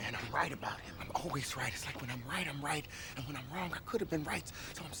right about him. I'm always right. It's like when I'm right, I'm right. And when I'm wrong, I could have been right.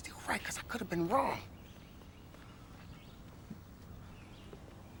 So I'm still right because I could have been wrong.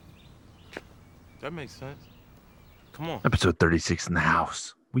 That makes sense. Come on. Episode 36 in the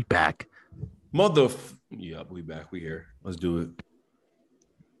house. We back. Yeah, we back. We here. Let's do it.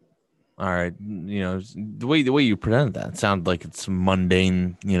 All right. You know, the way you presented that sounded like it's some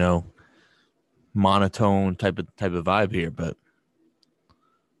mundane, you know, monotone type of vibe here, but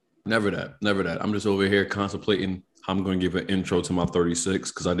never that. I'm just over here contemplating how I'm going to give an intro to my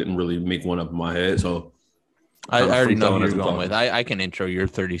 36 because I didn't really make one up in my head. So I already know who you're going with. I can intro your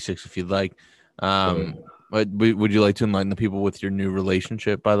 36 if you'd like. But would you like to enlighten the people with your new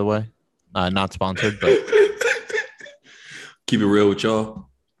relationship, by the way? Not sponsored, but keep it real with y'all.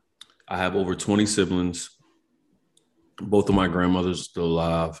 I have over 20 siblings. Both of my grandmothers are still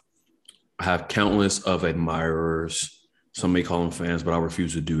alive. I have countless of admirers. Some may call them fans, but I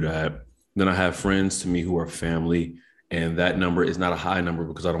refuse to do that. Then I have friends to me who are family, and that number is not a high number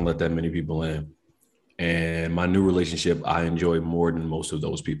because I don't let that many people in. And my new relationship, I enjoy more than most of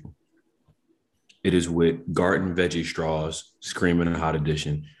those people. It is with garden veggie straws, Screaming Hot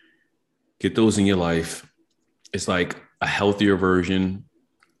Edition. Get those in your life. It's like a healthier version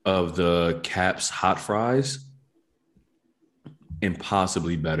of the Caps hot fries and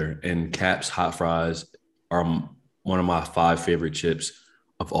possibly better. And Caps hot fries are one of my 5 favorite chips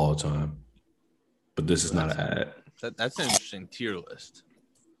of all time. But this is not an ad. That's an interesting tier list.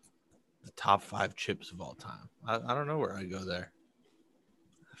 The top 5 chips of all time. I don't know where I go there.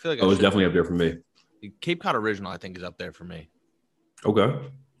 I feel like it's definitely up there for me. Cape Cod Original, I think, is up there for me. Okay.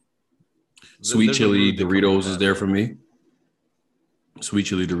 Sweet chili Doritos is there for me. Sweet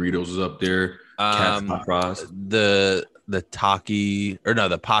chili Doritos is up there. Caps hot fries. The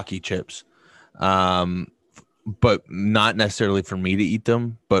Pocky chips. But not necessarily for me to eat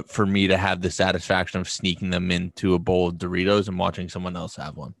them, but for me to have the satisfaction of sneaking them into a bowl of Doritos and watching someone else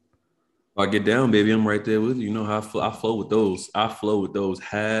have one. I get down, baby. I'm right there with you. You know how I flow with those. I flow with those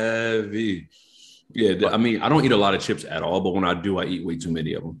heavy. Yeah, I mean, I don't eat a lot of chips at all, but when I do, I eat way too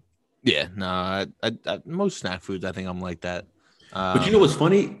many of them. Yeah, no, I most snack foods, I think I'm like that. But you know what's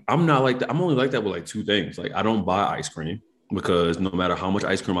funny? I'm not like that. I'm only like that with like 2 things. Like I don't buy ice cream because no matter how much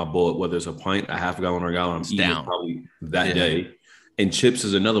ice cream I bought, whether it's a pint, a half a gallon, or a gallon, I'm eating it probably that day. And chips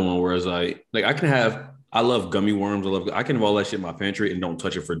is another one. Whereas I love gummy worms. I can have all that shit in my pantry and don't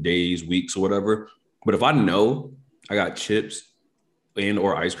touch it for days, weeks, or whatever. But if I know I got chips and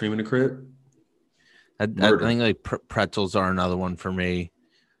or ice cream in the crib, I think like pretzels are another one for me,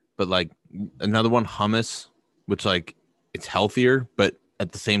 but like another one, hummus, which like it's healthier, but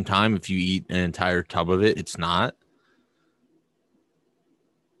at the same time, if you eat an entire tub of it, it's not.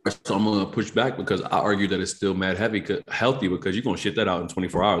 So I'm gonna push back because I argue that it's still mad healthy because you're gonna shit that out in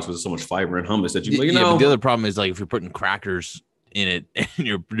 24 hours because there's so much fiber in hummus that you know. But the other problem is like if you're putting crackers in it and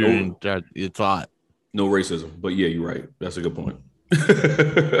you're doing it's hot. No racism, but yeah, you're right. That's a good point.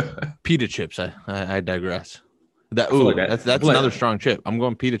 Pita chips. I digress. That's another strong chip. I'm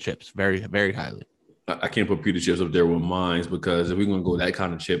going pita chips very, very highly. I can't put pita chips up there with mine because if we're gonna go that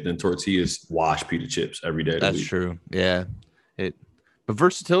kind of chip, then tortillas wash pita chips every day. That's true. Yeah. But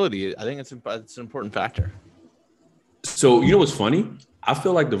versatility, I think it's an important factor. So you know what's funny? I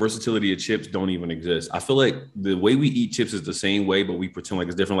feel like the versatility of chips don't even exist. I feel like the way we eat chips is the same way, but we pretend like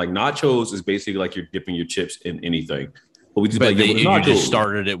it's different. Like nachos is basically like you're dipping your chips in anything. But we just you just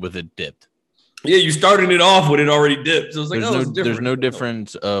started it with it dipped. Yeah, you started it off with it already dipped. So it's like, there's no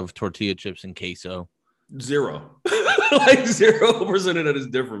difference of tortilla chips and queso. 0. Like 0% of that is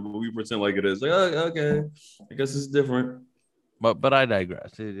different, but we pretend like it is. Like, oh, okay, I guess it's different. But I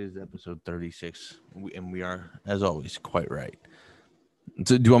digress. It is episode 36, and we are, as always, quite right.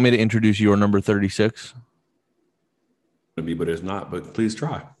 So, do you want me to introduce your number 36? But it's not. But please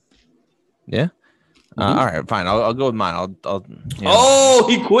try. Yeah. All right, fine. I'll go with mine. I'll Oh,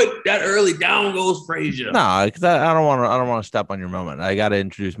 he quit that early. Down goes Frazier. No, because I don't want to step on your moment. I got to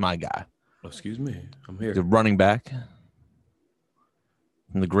introduce my guy. Excuse me. I'm here. The running back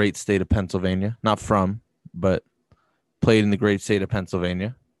from the great state of Pennsylvania. Not from, but played in the great state of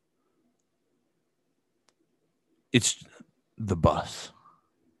Pennsylvania. It's the Bus.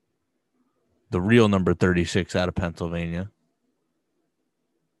 The real number 36 out of Pennsylvania.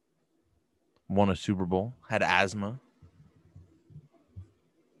 Won a Super Bowl. Had asthma.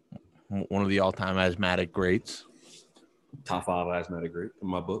 One of the all-time asthmatic greats. Top 5 asthmatic great in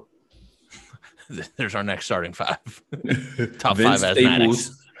my book. There's our next starting 5. Top Vince 5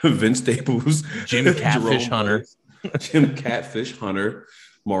 asthmatics. Vince Staples. Jim Catfish Hunter. Jim Catfish Hunter.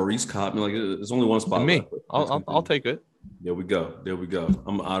 Maurice Cotton. Like, there's only one spot. Me. I'll take it. There we go.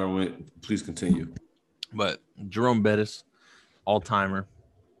 I'm out of it. Please continue. But Jerome Bettis, all-timer.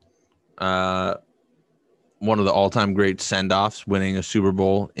 One of the all-time great send-offs, winning a Super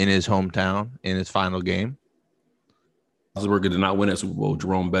Bowl in his hometown in his final game. Roethlisberger did not win that Super Bowl.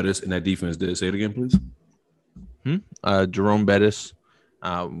 Jerome Bettis and that defense did. Say it again, please. Jerome Bettis,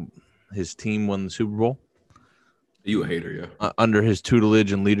 his team won the Super Bowl. You a hater, yeah. Under his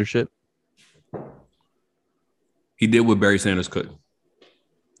tutelage and leadership. He did what Barry Sanders couldn't.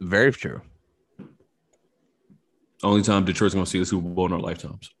 Very true. Only time Detroit's going to see the Super Bowl in our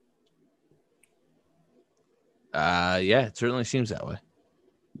lifetimes. Yeah, it certainly seems that way.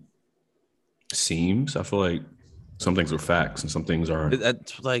 Seems? I feel like some things are facts and some things aren't.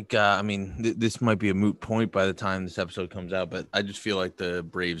 That's like, I mean, this might be a moot point by the time this episode comes out, but I just feel like the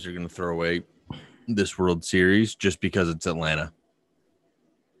Braves are going to throw away this World Series just because it's Atlanta.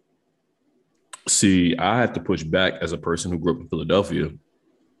 See, I have to push back as a person who grew up in Philadelphia.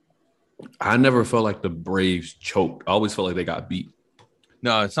 I never felt like the Braves choked. I always felt like they got beat.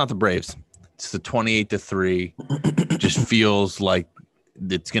 No, it's not the Braves. It's the 28-3. Just feels like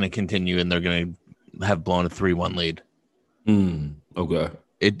it's going to continue, and they're going to have blown a 3-1 lead. Okay.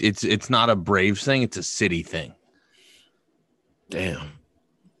 It's not a Braves thing. It's a city thing. Damn.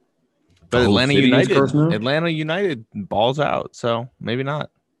 But Atlanta United balls out, so maybe not.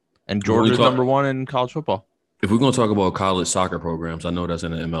 And Georgia's number one in college football. If we're going to talk about college soccer programs, I know that's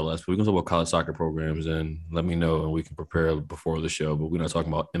in the MLS, but we're going to talk about college soccer programs, and let me know, and we can prepare before the show. But we're not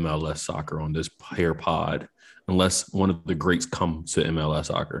talking about MLS soccer on this hair pod unless one of the greats come to MLS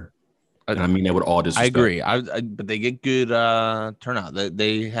soccer. And I mean that with all disrespect. I agree. But they get good turnout.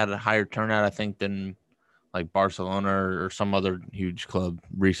 They had a higher turnout, I think, than like Barcelona or some other huge club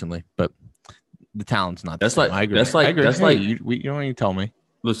recently. But the talent's not. That's like I agree. That's like I agree. that's hey, like you don't need to tell me.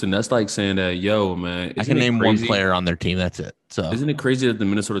 Listen, that's like saying that, yo, man. I can name one player on their team. That's it. So isn't it crazy that the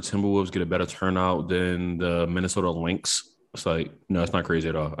Minnesota Timberwolves get a better turnout than the Minnesota Lynx? It's like, no, it's not crazy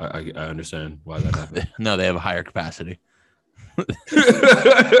at all. I understand why that happened. No, they have a higher capacity. I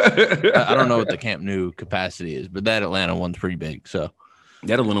don't know what the Camp Nou capacity is, but that Atlanta one's pretty big. So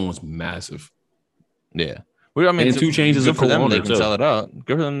that Atlanta one's massive. Yeah. Well, I mean, and 2 Chainz is a co-owner. They can sell it out.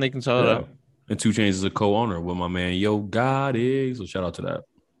 Good for them. They can sell it out. And 2 Chainz is a co-owner with my man Yo Gotti. So shout out to that.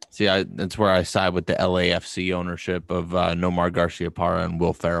 See, that's where I side with the LAFC ownership of Nomar Garciaparra and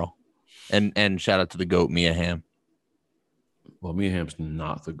Will Ferrell. And shout out to the GOAT, Mia Hamm. Well, Mia Hamm's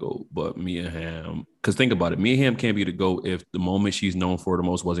not the GOAT, but Mia Hamm. Because think about it. Mia Hamm can't be the GOAT if the moment she's known for the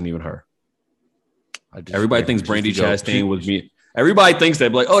most wasn't even her. Everybody thinks Brandi Chastain was Mia. Everybody thinks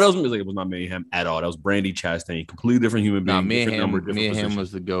that, like, oh, that was like, it was not Mia Hamm at all. That was Brandi Chastain, completely different human being. Mia Hamm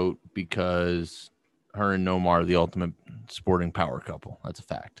was the GOAT because her and Nomar are the ultimate sporting power couple. That's a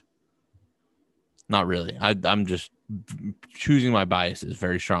fact. Not really. I'm just choosing my biases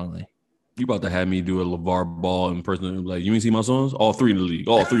very strongly. You about to have me do a LeVar Ball in person? Like, you ain't see my sons? All 3 in the league.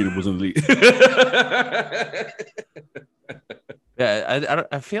 All 3 was in the league. Yeah,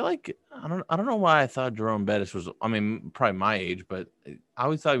 I feel like I don't know why I thought Jerome Bettis was. I mean, probably my age, but I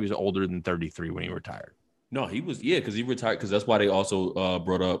always thought he was older than 33 when he retired. No, he was, because he retired, because that's why they also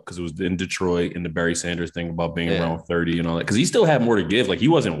brought up, because it was in Detroit and the Barry Sanders thing about being around 30 and all that, because he still had more to give. Like, he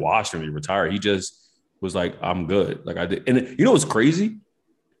wasn't washed when he retired. He just was like, I'm good. Like, I did. And you know what's crazy?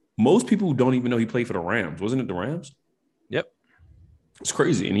 Most people don't even know he played for the Rams. Wasn't it the Rams? Yep. It's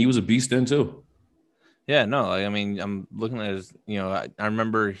crazy. And he was a beast then, too. Yeah, no, I mean, I'm looking at his, I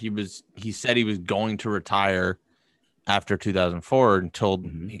remember he said he was going to retire after 2004 until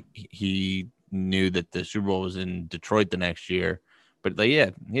he knew that the Super Bowl was in Detroit the next year. But he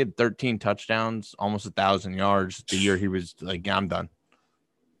had 13 touchdowns, almost 1,000 yards the year he was like, I'm done.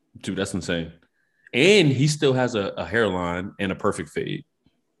 Dude, that's insane. And he still has a hairline and a perfect fade.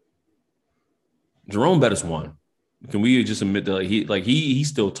 Jerome Bettis won. Can we just admit that he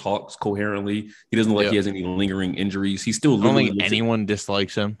still talks coherently? He doesn't look like he has any lingering injuries. He still I don't think anyone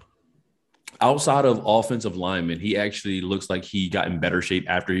dislikes him. Outside of offensive linemen, he actually looks like he got in better shape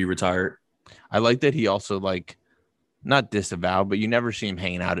after he retired. I like that he also not disavowed, but you never see him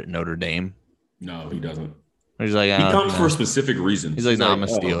hanging out at Notre Dame. No, he doesn't. He's like, he comes for a specific reason. He's like, no, I'm a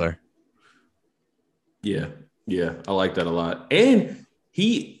Steeler. Yeah, I like that a lot. And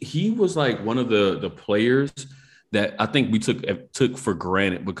he was like one of the players that I think we took for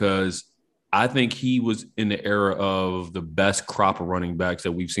granted, because I think he was in the era of the best crop of running backs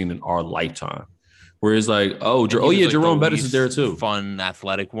that we've seen in our lifetime. Whereas Jerome Bettis is there too. Fun,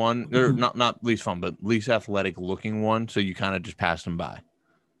 athletic one, or not least fun, but least athletic looking one. So you kind of just passed him by.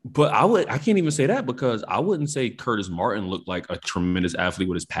 But I can't even say that because I wouldn't say Curtis Martin looked like a tremendous athlete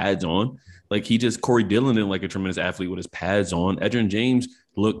with his pads on. Like Corey Dillon didn't like a tremendous athlete with his pads on. Edgerrin James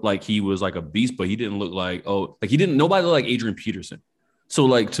looked like he was like a beast, but he didn't look like, nobody looked like Adrian Peterson. So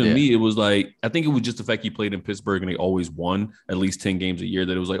like to me, it was like, I think it was just the fact he played in Pittsburgh and they always won at least 10 games a year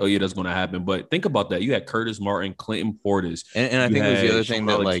that it was like, oh yeah, that's going to happen. But think about that. You had Curtis Martin, Clinton Portis. And I think it was the other thing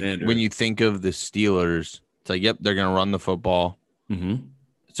that like when you think of the Steelers, it's like, yep, they're going to run the football. Mm-hmm.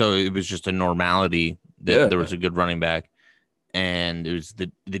 So it was just a normality that there was a good running back, and it was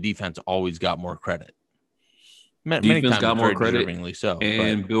the defense always got more credit. Many times got more credit,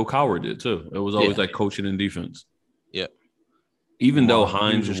 and Bill Cowher did too. It was always like coaching and defense. Yeah, even though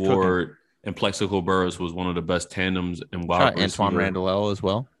Hines Ward and Plexico Burress was one of the best tandems in wide receiver. Antoine Randall L as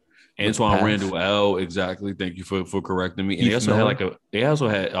well. Antoine Randall L, exactly. Thank you for correcting me. And they also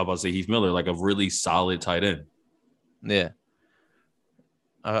had I was about to say Heath Miller, like a really solid tight end. Yeah.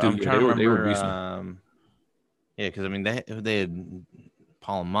 I'm trying to remember. Because I mean they had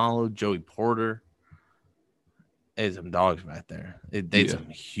Polamalu, Joey Porter. They had some dogs back there. They had some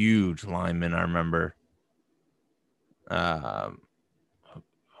huge linemen. I remember. They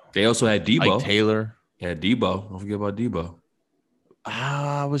also had Debo. Ike Taylor. Yeah, Debo. Don't forget about Debo.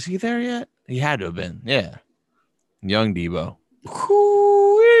 Was he there yet? He had to have been. Yeah, young Debo.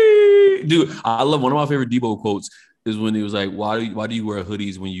 Dude, I love one of my favorite Debo quotes. Is when he was like, why do you wear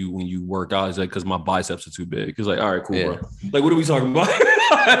hoodies when you work out? He's like, because my biceps are too big. He's like, all right, cool, bro. Like, what are we talking about?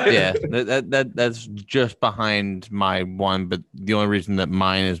 Yeah, that's just behind my one. But the only reason that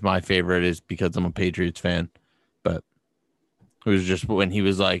mine is my favorite is because I'm a Patriots fan. But it was just when he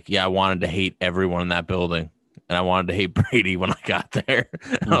was like, yeah, I wanted to hate everyone in that building. And I wanted to hate Brady when I got there.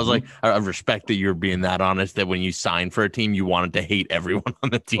 And I was like, I respect that you're being that honest, that when you signed for a team, you wanted to hate everyone on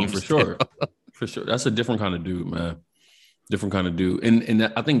the team. For sure. For sure. That's a different kind of dude, man. Different kind of dude.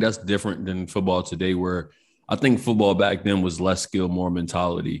 And I think that's different than football today, where I think football back then was less skill, more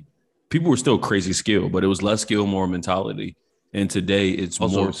mentality. People were still crazy skill, but it was less skill, more mentality. And today it's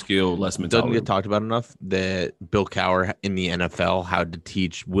also more skill, less mentality. Doesn't get talked about enough that Bill Cowher in the NFL had to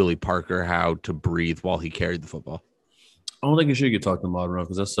teach Willie Parker how to breathe while he carried the football. I don't think it should get talked about enough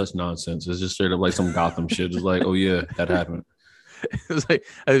because that's such nonsense. It's just straight up like some Gotham shit. Just like, oh yeah, that happened. It's like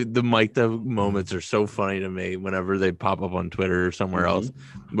the mic'd up moments are so funny to me whenever they pop up on Twitter or somewhere else,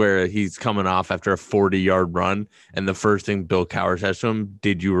 where he's coming off after a 40-yard run, and the first thing Bill Cowher says to him,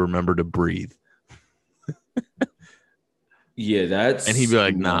 "Did you remember to breathe?" Yeah, and he'd be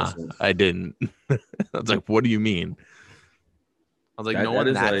like, nonsense. "Nah, I didn't." I was like, "What do you mean?" I was like, "No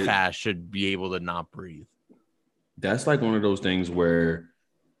one that fast should be able to not breathe." That's like one of those things where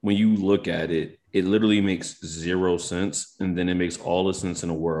when you look at it, it literally makes zero sense. And then it makes all the sense in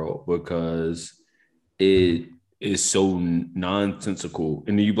the world because it is so nonsensical.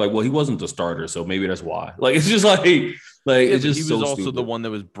 And then you'd be like, well, he wasn't the starter, so maybe that's why. Like, it's just like it's just he was so also stupid. The one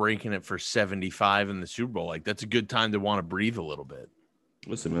that was breaking it for 75 in the Super Bowl. Like, that's a good time to want to breathe a little bit.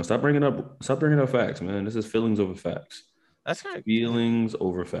 Listen, man, stop bringing up facts, man. This is feelings over facts. That's kind of feelings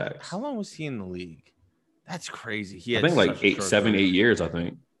over facts. How long was he in the league? That's crazy. He had I think like 8 years, I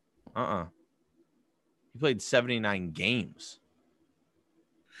think. He played 79 games.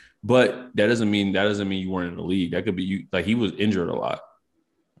 But that doesn't mean you weren't in the league. That could be you. Like, he was injured a lot.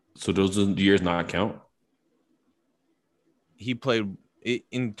 So those years not count. He played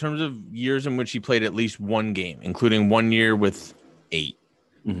in terms of years in which he played at least one game, including 1 year with 8.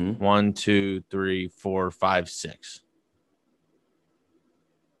 1, 2, 3, 4, 5, 6.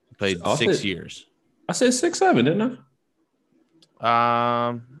 He played 6 years. I said 6, 7, didn't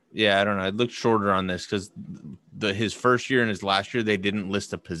I? Yeah, I don't know. It looked shorter on this because his first year and his last year, they didn't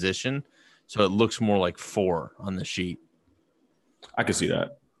list a position. So it looks more like 4 on the sheet. I can see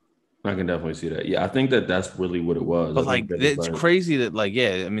that. I can definitely see that. Yeah, I think that's really what it was. But like, it's crazy that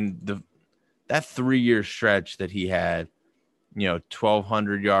I mean, that 3-year stretch that he had,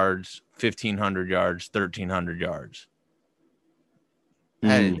 1,200 yards, 1,500 yards, 1,300 yards.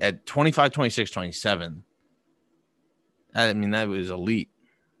 At 25, 26, 27. I mean, that was elite.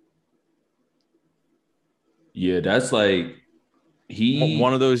 Yeah, that's like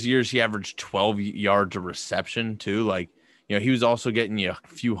one of those years he averaged 12 yards of reception too. Like, he was also getting you a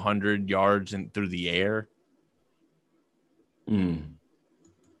few hundred yards through the air.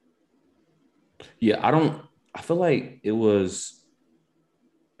 Yeah, I feel like it's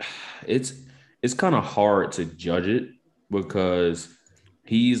kind of hard to judge it because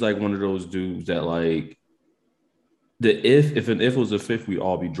he's like one of those dudes that like if an if was a fifth, we'd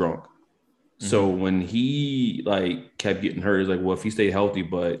all be drunk. So when he like kept getting hurt, it's like, well, if he stayed healthy,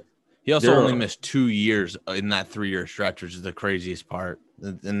 but he also only missed 2 years in that 3-year stretch, which is the craziest part.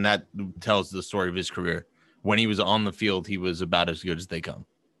 and that tells the story of his career. When he was on the field, he was about as good as they come,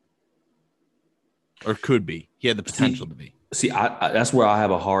 or could be. He had the potential to be. See, I that's where I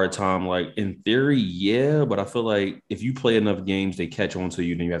have a hard time. Like in theory, yeah, but I feel like if you play enough games, they catch on to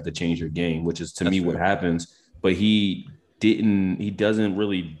you, then you have to change your game, which is to me what happens. But he didn't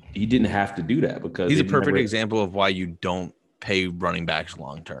have to do that because he's a perfect example of why you don't pay running backs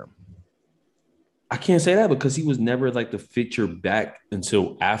long term. I can't say that because he was never like the feature back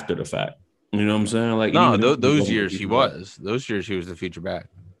until after the fact. You know what I'm saying? Like no, those years he was. Those years he was the feature back.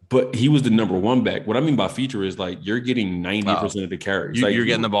 But he was the number one back. What I mean by feature is like you're getting 90% of the carries. You're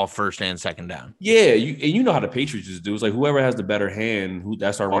getting the ball first and second down. Yeah, you know how the Patriots just do. It's like whoever has the better hand,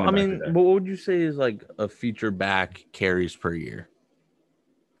 that's our running back. I mean, what would you say is like a feature back carries per year?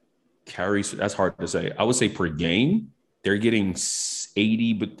 Carries, that's hard to say. I would say per game, they're getting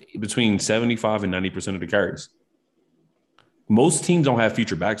 80, but between 75 and 90% of the carries. Most teams don't have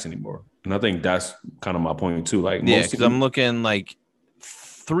feature backs anymore. And I think that's kind of my point too. Like, because I'm looking like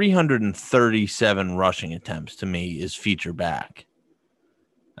 337 rushing attempts to me is feature back.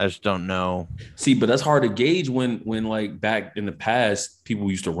 I just don't know. See, but that's hard to gauge when like back in the past, people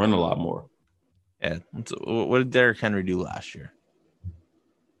used to run a lot more. Yeah. What did Derrick Henry do last year?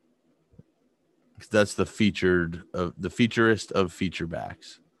 That's the featurist of feature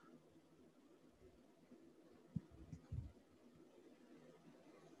backs.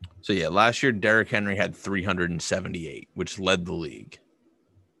 So yeah, last year Derrick Henry had 378, which led the league.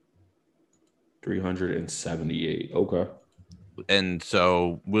 378. Okay. And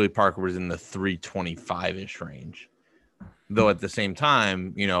so Willie Parker was in the 325-ish range. Though at the same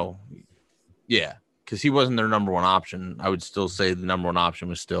time, yeah, because he wasn't their number one option. I would still say the number one option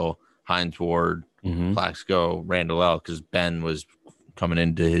was still Hines Ward, Plaxico, Randall L, because Ben was coming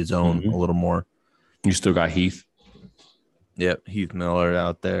into his own a little more. You still got Heath. Yep, Heath Miller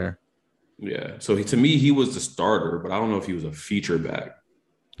out there. Yeah. So to me, he was the starter, but I don't know if he was a feature back.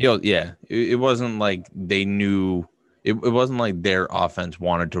 Yeah, it wasn't like they knew it wasn't like their offense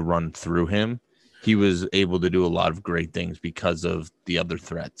wanted to run through him. He was able to do a lot of great things because of the other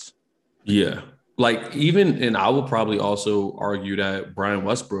threats. Yeah. Like and I would probably also argue that Brian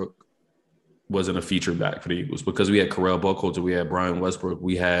Westbrook wasn't a feature back for the Eagles because we had Correll Buckholzer, we had Brian Westbrook,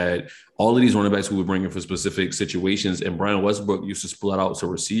 we had all of these running backs who would bring in for specific situations, and Brian Westbrook used to split out to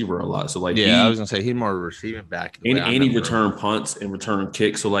receiver a lot. So like, I was gonna say he's more of a receiving back, and he returned punts and return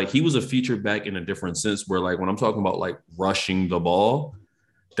kicks. So like, he was a feature back in a different sense. Where like when I'm talking about like rushing the ball,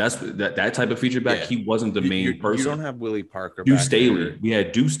 that's that type of feature back. Yeah. He wasn't the main person. You don't have Willie Parker. Deuce Staley. We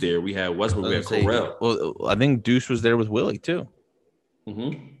had Deuce there. We had Westbrook. We had Correll. Well, I think Deuce was there with Willie too.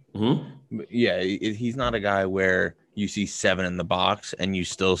 Yeah, he's not a guy where you see 7 in the box and you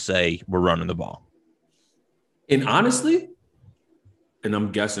still say we're running the ball. And honestly, and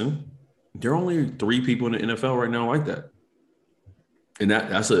I'm guessing, there are only 3 people in the NFL right now like that. And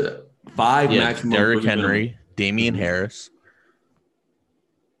that's a 5 maximum. Derrick Henry, Damian Harris.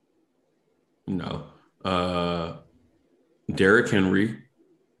 No. Derrick Henry,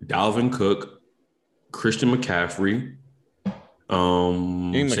 Dalvin Cook, Christian McCaffrey.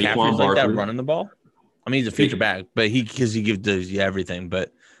 McCaffrey's like that running the ball. I mean, he's a feature back, but he gives you everything.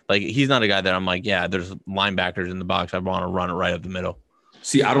 But like, he's not a guy that I'm like, yeah, there's linebackers in the box. I want to run it right up the middle.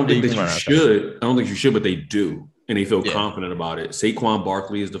 See, I don't think that you should. I don't think you should, but they do, and they feel confident about it. Saquon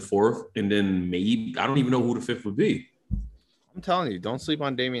Barkley is the 4th, and then maybe I don't even know who the 5th would be. I'm telling you, don't sleep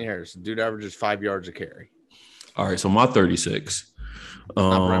on Damian Harris. The dude averages 5 yards a carry. All right, so my 36.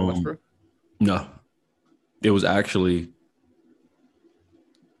 Not Brian Westbrook? No, it was actually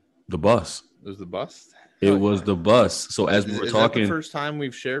the bus. It was the bus? It was the bus. So as we were talking, that the first time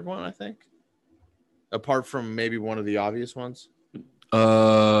we've shared one, I think, apart from maybe one of the obvious ones.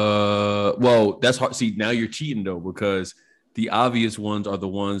 Well, that's hard. See, now you're cheating though, because the obvious ones are the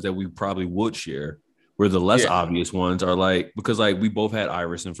ones that we probably would share, where the less obvious ones are like, because like we both had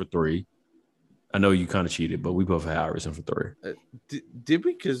Iverson for 3. I know you kind of cheated, but we both had Iverson for 3. Did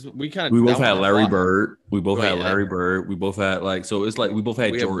we? Because we both had Larry Bird. We both had Larry Bird. We both had like, so it's like we both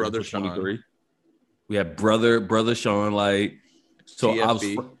had Jordan for 23. Sean. We had brother Sean. Like, so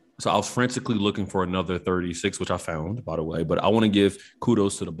TFB. I was frantically looking for another 36, which I found, by the way. But I want to give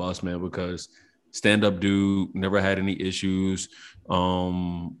kudos to the bus, man, because stand-up dude, never had any issues.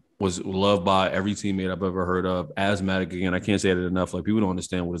 Was loved by every teammate I've ever heard of. Asthmatic, again, I can't say that enough. Like, people don't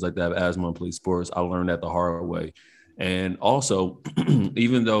understand what it's like to have asthma and play sports. I learned that the hard way. And also,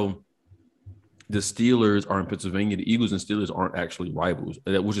 even though the Steelers are in Pennsylvania, the Eagles and Steelers aren't actually rivals,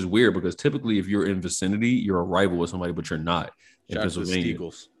 which is weird because typically if you're in vicinity, you're a rival with somebody, but you're not in Pennsylvania.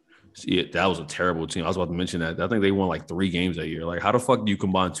 Yeah, that was a terrible team. I was about to mention that. I think they won like 3 games that year. Like, how the fuck do you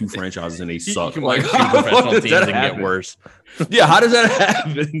combine 2 franchises and they suck? You can Like, like two professional teams and get happen? worse. Yeah, how does that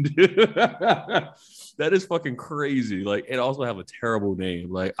happen, dude? That is fucking crazy. Like, it also have a terrible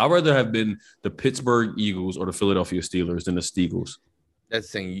name. Like, I'd rather have been the Pittsburgh Eagles or the Philadelphia Steelers than the Steagles. That's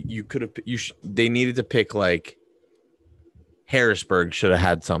the thing. You could have. They needed to pick like Harrisburg. Should have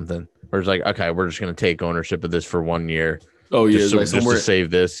had something. Where it's like, okay, we're just gonna take ownership of this for 1 year. Oh yeah, just, like just to save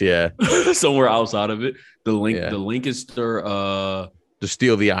this. Yeah, somewhere outside of it. The Lancaster. To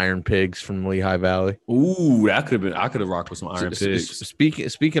steal the Iron Pigs from Lehigh Valley. Ooh, that could have been. I could have rocked with some Iron Pigs.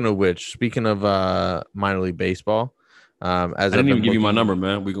 Speaking of minor league baseball. I didn't even give you my number,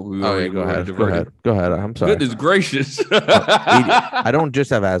 man. Go ahead. I'm sorry. Goodness gracious. I don't just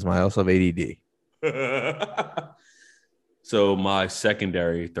have asthma. I also have ADD. So my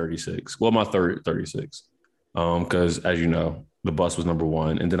secondary 36. Well, my third 36. Because as you know, the bus was number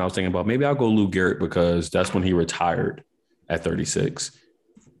 1. And then I was thinking about maybe I'll go Lou Gehrig because that's when he retired at 36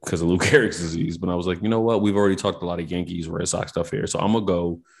 because of Lou Gehrig's disease. But I was like, you know what? We've already talked a lot of Yankees, Red Sox stuff here. So I'm going to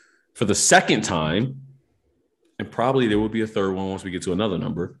go for the second time. And probably there will be a third one once we get to another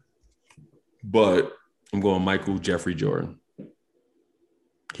number. But I'm going Michael Jeffrey Jordan.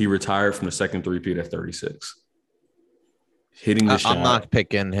 He retired from the second three-peat at 36. Hitting the shot. I'm not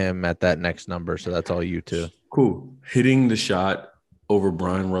picking him at that next number, so that's all you two. Cool. Hitting the shot over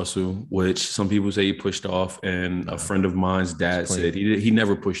Brian Russell, which some people say he pushed off. And a friend of mine's dad said he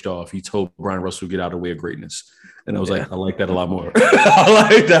never pushed off. He told Brian Russell to get out of the way of greatness. And I was like, I like that a lot more. I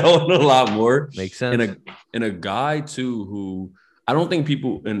like that one a lot more. Makes sense. And a guy, too, who I don't think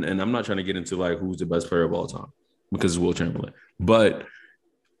people, and I'm not trying to get into like who's the best player of all time because it's Will Chamberlain. But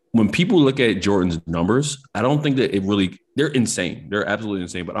when people look at Jordan's numbers, I don't think that they're insane. They're absolutely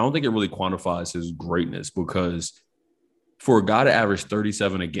insane. But I don't think it really quantifies his greatness because for a guy to average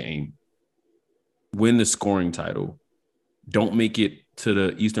 37 a game, win the scoring title, don't make it to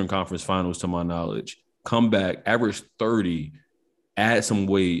the Eastern Conference Finals, to my knowledge, come back, average 30, add some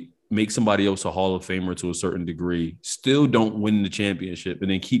weight, make somebody else a Hall of Famer to a certain degree, still don't win the championship,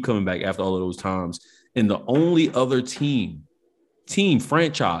 and then keep coming back after all of those times. And the only other team,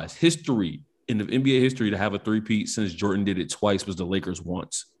 franchise, history, in the NBA history to have a three-peat since Jordan did it twice was the Lakers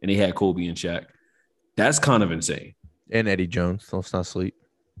once, and they had Kobe and Shaq. That's kind of insane. And Eddie Jones. Let's not sleep.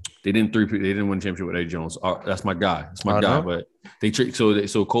 They didn't three-peat. They didn't win a championship with Eddie Jones. That's my guy. That's my guy. But they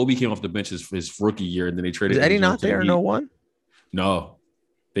so Kobe came off the bench his rookie year, and then they traded. Is Eddie not there? No one. No,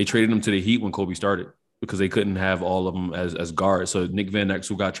 they traded him to the Heat when Kobe started because they couldn't have all of them as guards. So Nick Van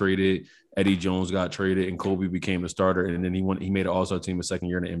Exel got traded, Eddie Jones got traded, and Kobe became the starter. And then he made an All-Star team his second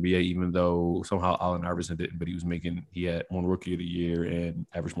year in the NBA, even though somehow Allen Iverson didn't. But he had one Rookie of the Year and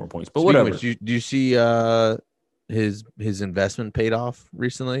averaged more points. But whatever. Do you see his investment paid off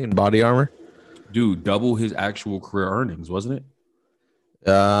recently in body armor? Dude, double his actual career earnings, wasn't it?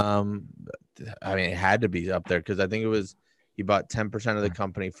 I mean, it had to be up there because I think it was he bought 10% of the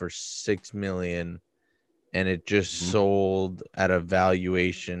company for $6 million, and it just sold at a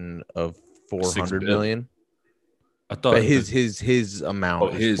valuation of $400 million. I thought his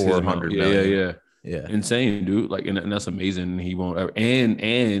amount is $400 million. Yeah, insane, dude. Like, and that's amazing. He won't ever.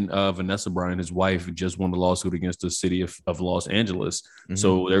 And Vanessa Bryant, his wife, just won the lawsuit against the city of Los Angeles. Mm-hmm.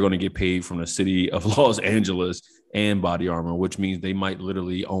 So they're going to get paid from the city of Los Angeles and Body Armor, which means they might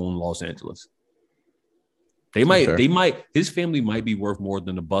literally own Los Angeles. They might. His family might be worth more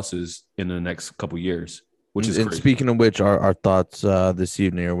than the buses in the next couple years, which is crazy. Speaking of which, our thoughts this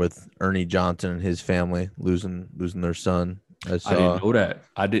evening are with Ernie Johnson and his family losing their son. I didn't know that.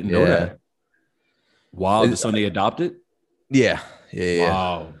 Know that. Wow, the son they adopted? Yeah.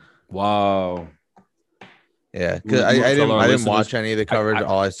 Wow. Yeah, because I didn't watch any of the coverage.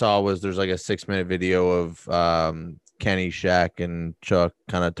 All I saw was there's like a 6-minute video of Kenny, Shaq, and Chuck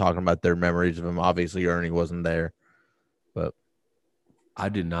kind of talking about their memories of him. Obviously, Ernie wasn't there, but I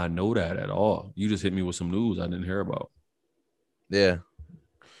did not know that at all. You just hit me with some news I didn't hear about. Yeah,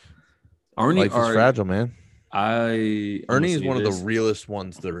 Ernie life is fragile, man. Ernie is one of the realest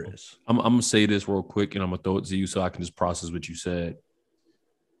ones there is. I'm gonna say this real quick, and I'm gonna throw it to you so I can just process what you said.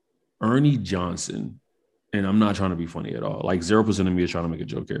 Ernie Johnson, and I'm not trying to be funny at all. Like 0% of me is trying to make a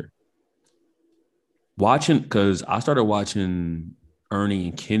joke here. Because I started watching Ernie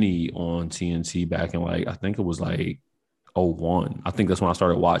and Kenny on TNT back in I think it was 01. I think that's when I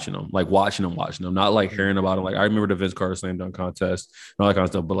started watching them. Like watching them, not like hearing about them. Like I remember the Vince Carter slam dunk contest and all that kind of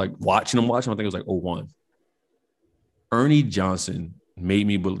stuff, but like watching them, I think it was 01. Ernie Johnson made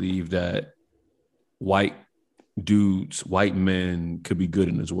me believe that white dudes, white men, could be good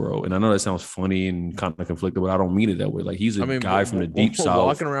in this world. And I know that sounds funny and kind of conflicted, but I don't mean it that way. Like, he's a guy from the deep south.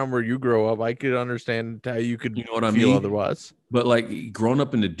 Walking around where you grow up, I could understand how you could you know what I feel mean? otherwise. But like growing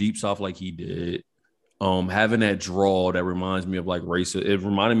up in the deep south like he did, having that drawl that reminds me of like racism. It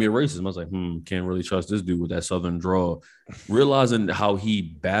reminded me of racism. I was like, can't really trust this dude with that southern drawl. Realizing how he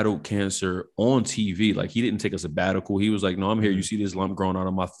battled cancer on TV. Like, he didn't take a sabbatical. He was like, no, I'm here. You see this lump growing out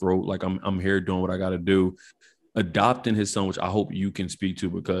of my throat. Like, I'm here doing what I got to do. Adopting his son, which I hope you can speak to,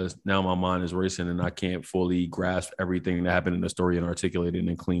 because now my mind is racing and I can't fully grasp everything that happened in the story and articulate it in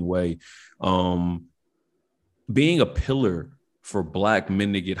a clean way. Being a pillar for Black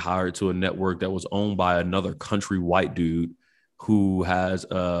men to get hired to a network that was owned by another country white dude who has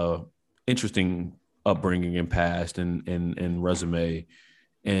a interesting upbringing and past and resume,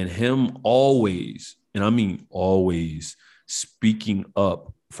 and him always, and I mean always, speaking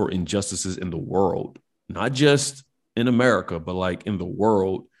up for injustices in the world, not just in America, but like in the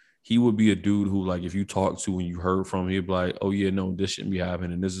world. He would be a dude who, like, if you talk to and you heard from him, he'd be like, oh yeah, no, this shouldn't be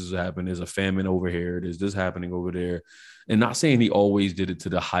happening. This is happening. There's a famine over here. There's this happening over there. And not saying he always did it to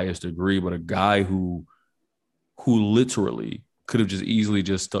the highest degree, but a guy who literally could have just easily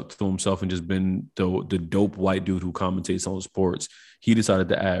just stuck to himself and just been the dope white dude who commentates on sports. He decided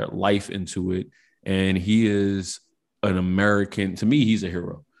to add life into it. And he is an American. To me, he's a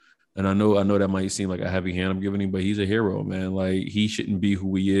hero. And I know that might seem like a heavy hand I'm giving him, but he's a hero, man. Like, he shouldn't be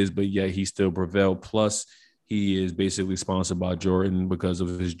who he is, but yet he still prevailed. Plus, he is basically sponsored by Jordan because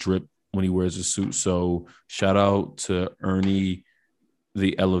of his drip when he wears a suit. So shout out to Ernie,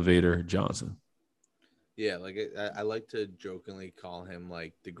 the Elevator Johnson. Yeah, like I like to jokingly call him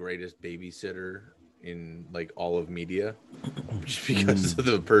like the greatest babysitter in like all of media, just because of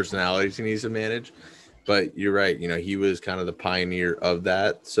the personalities he needs to manage. But you're right. You know, he was kind of the pioneer of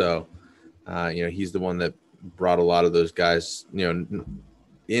that. So, you know, he's the one that brought a lot of those guys, you know,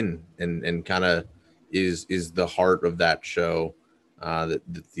 in and kind of is the heart of that show that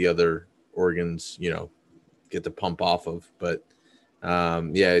the other organs, you know, get to pump off of. But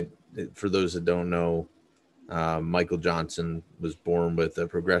yeah, for those that don't know, Michael Johnson was born with a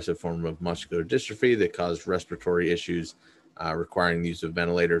progressive form of muscular dystrophy that caused respiratory issues, requiring the use of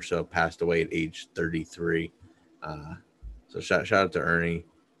ventilator, so passed away at age 33. So shout out to Ernie.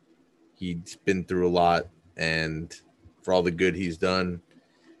 He's been through a lot, and for all the good he's done,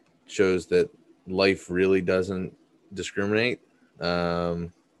 shows that life really doesn't discriminate. But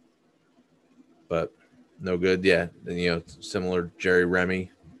no good. Yeah, you know, similar Jerry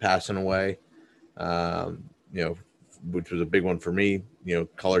Remy passing away. You know, which was a big one for me. You know,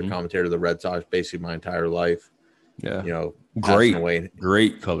 color commentator of the Red Sox basically my entire life. Yeah, you know,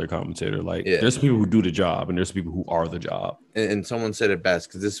 great color commentator. Like, there's people who do the job, and there's people who are the job. And someone said it best,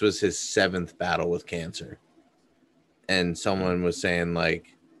 because this was his 7th battle with cancer, and someone was saying,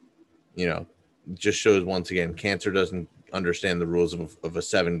 like, you know, just shows once again cancer doesn't understand the rules of a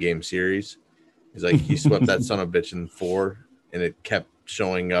 7-game series. He's like, he swept that son of a bitch in 4, and it kept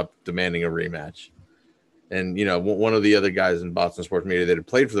showing up demanding a rematch. And, you know, one of the other guys in Boston sports media that had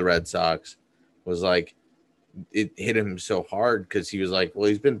played for the Red Sox was like, it hit him so hard because he was like, well,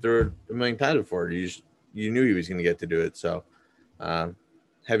 he's been through it a million times before. You knew he was going to get to do it. So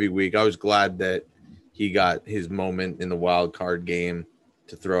heavy week. I was glad that he got his moment in the wild card game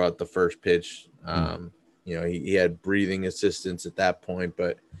to throw out the first pitch. You know, he had breathing assistance at that point,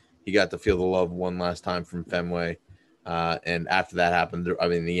 but he got to feel the love one last time from Fenway. And after that happened, I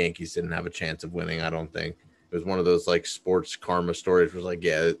mean, the Yankees didn't have a chance of winning, I don't think. It was one of those, like, sports karma stories where it was like,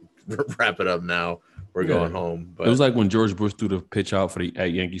 yeah, wrap it up now. We're going home. But it was like when George Bush threw the pitch out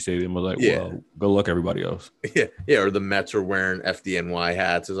at Yankee Stadium. I was like, well, good luck, everybody else. Yeah. Or the Mets are wearing FDNY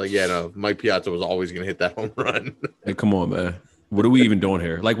hats. It's like, yeah, no, Mike Piazza was always going to hit that home run. Hey, come on, man. What are we even doing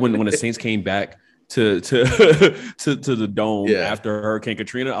here? Like when the Saints came back to the dome after Hurricane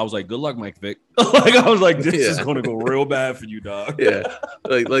Katrina, I was like, good luck, Mike Vick. Like, I was like, this is going to go real bad for you, dog. Yeah.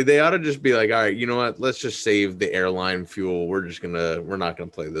 Like they ought to just be like, all right, you know what? Let's just save the airline fuel. We're not going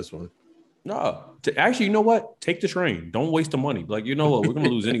to play this one. No, actually, you know what? Take the train. Don't waste the money. Like, you know what? We're going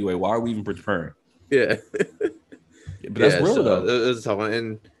to lose anyway. Why are we even preparing? Yeah. But that's real, though. It was a tough one.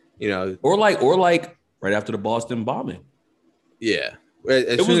 And, you know. Or like right after the Boston bombing. Yeah.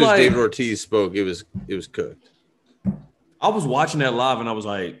 As soon as David Ortiz spoke, it was cooked. I was watching that live, and I was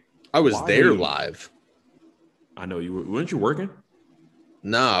like. I was there live. I know you weren't you working?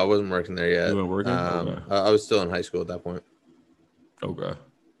 No, I wasn't working there yet. You weren't working? Okay. I was still in high school at that point. Okay.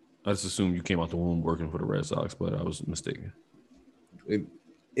 I just assumed you came out the womb working for the Red Sox, but I was mistaken.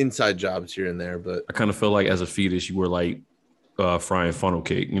 Inside jobs here and there, but I kind of felt like as a fetus, you were like frying funnel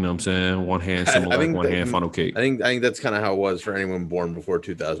cake. You know what I'm saying? One hand Similac, one hand funnel cake. I think that's kind of how it was for anyone born before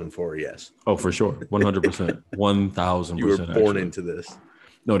 2004. Yes. Oh, for sure, 100%, 1,000%. You were born into this.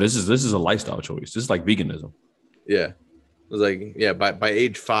 No, this is a lifestyle choice. This is like veganism. Yeah. It was like, yeah, by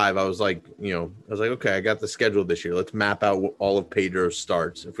age 5, I was like, okay, I got the schedule this year. Let's map out all of Pedro's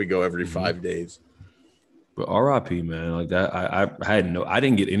starts if we go every 5 days. But RIP, man, like that, I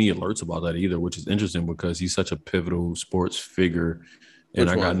didn't get any alerts about that either, which is interesting because he's such a pivotal sports figure. And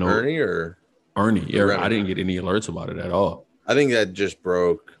Which I got one, no Ernie or Ernie. Yeah, Remy? I didn't get any alerts about it at all. I think that just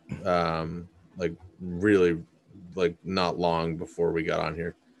broke, really, not long before we got on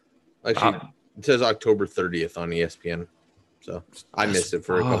here. Actually, it says October 30th on ESPN, so I missed it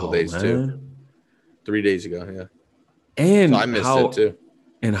for a couple days too. 3 days ago, yeah. And so I missed it too.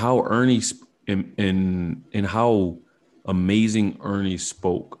 And how Ernie and how amazing Ernie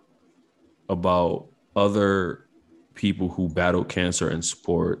spoke about other people who battled cancer in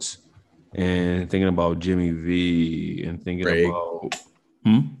sports, and thinking about Jimmy V, and thinking about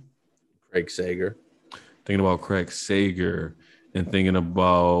Craig Sager, and thinking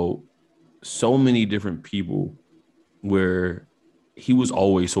about so many different people where he was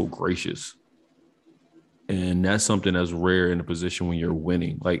always so gracious. And that's something that's rare in a position when you're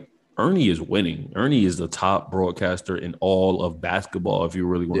winning. Like Ernie is winning. Ernie is the top broadcaster in all of basketball, if you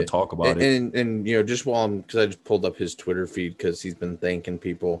really want to talk about it. And just because I just pulled up his Twitter feed because he's been thanking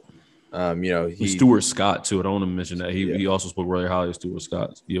people. He's Stuart Scott too. I don't want to mention that. He also spoke really highly of Stuart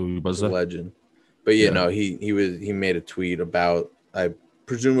Scott. He's a legend. But he made a tweet about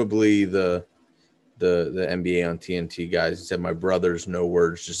presumably the NBA on TNT guys. He said, "My brothers, no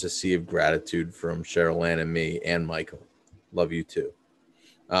words, just a sea of gratitude from Cheryl Ann and me and Michael. Love you too."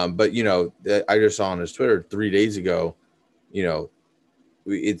 But I just saw on his Twitter 3 days ago,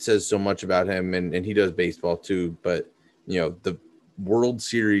 it says so much about him, and he does baseball too. But the World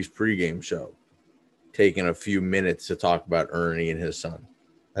Series pregame show, taking a few minutes to talk about Ernie and his son.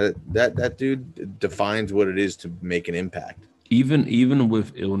 That dude defines what it is to make an impact. Even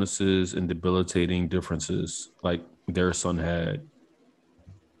with illnesses and debilitating differences like their son had,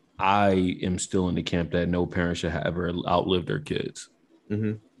 I am still in the camp that no parent should ever outlive their kids.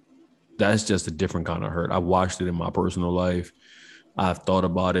 Mm-hmm. That's just a different kind of hurt. I watched it in my personal life. I've thought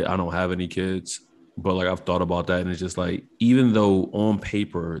about it. I don't have any kids, but I've thought about that. And it's just even though on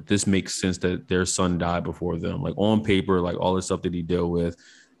paper, this makes sense that their son died before them, on paper, all the stuff that he dealt with,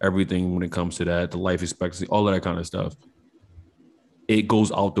 everything when it comes to that, the life expectancy, all of that kind of stuff, it goes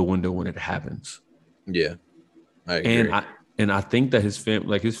out the window when it happens. Yeah. I agree. And I think that his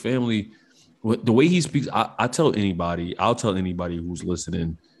family, the way he speaks, I'll tell anybody who's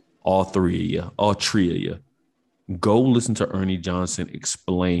listening, all three of you, go listen to Ernie Johnson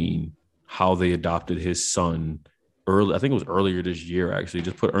explain how they adopted his son early. I think it was earlier this year, actually.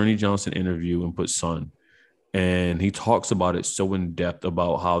 Just put Ernie Johnson interview and put son. And he talks about it so in depth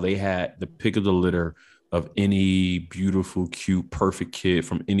about how they had the pick of the litter of any beautiful, cute, perfect kid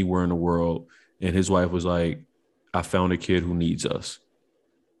from anywhere in the world. And his wife was like, I found a kid who needs us.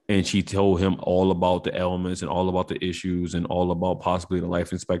 And she told him all about the elements and all about the issues and all about possibly the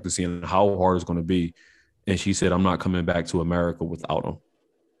life expectancy and how hard it's going to be. And she said, I'm not coming back to America without him.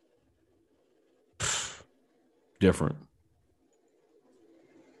 Different.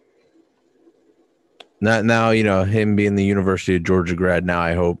 Now, him being the University of Georgia grad, now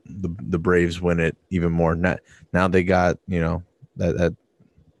I hope the Braves win it even more. Now they got, that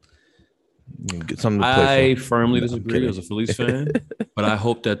something to play for. I firmly disagree as a Phillies fan, but I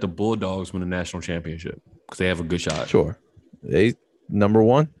hope that the Bulldogs win a national championship because they have a good shot. Sure. They number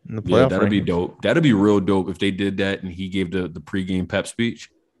one in the playoff. Yeah, that'd be dope. That'd be real dope if they did that and he gave the pregame pep speech.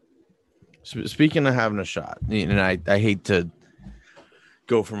 Speaking of having a shot, and I hate to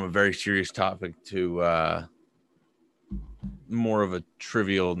go from a very serious topic to more of a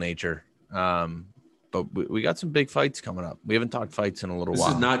trivial nature. But we got some big fights coming up. We haven't talked fights in a little while.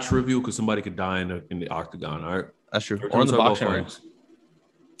 This is not trivial because somebody could die in the octagon. All right, that's true. Or in the boxing ring.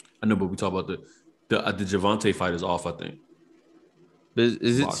 I know, but we talk about the Javante fight is off. I think.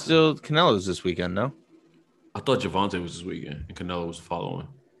 Is it still Canelo's this weekend? No, I thought Javante was this weekend and Canelo was the following.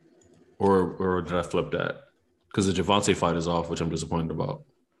 Or did I flip that? Because the Javante fight is off, which I'm disappointed about.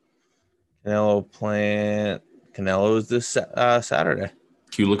 Canelo is this Saturday.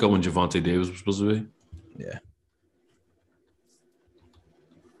 Can you look up when Javante Davis was supposed to be? Yeah.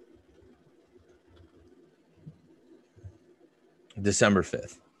 December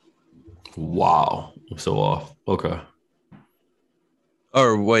 5th. Wow. I'm so off. Okay.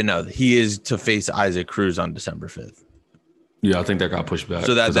 Or wait, no. He is to face Isaac Cruz on December 5th. Yeah, I think that got pushed back.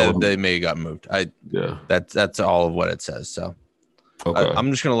 So that they may have got moved. Yeah. That's all of what it says. So Okay.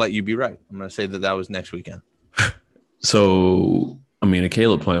 I'm just gonna let you be right. I'm gonna say that was next weekend. So, I mean, a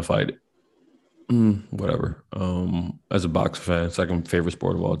Caleb Plant fight, whatever. As a boxing fan, second favorite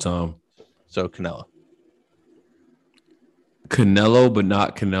sport of all time. So Canelo, but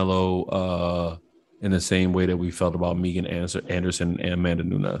not Canelo in the same way that we felt about Megan Anderson and Amanda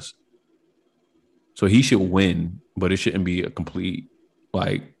Nunes. So he should win, but it shouldn't be a complete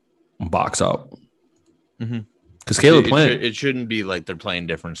like box out. Because Caleb Plant, it shouldn't be like they're playing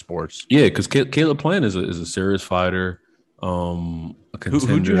different sports. Yeah, because Caleb Plant is a serious fighter.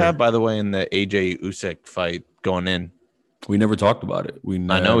 Who'd you have, by the way, in the AJ Usyk fight going in? We never talked about it.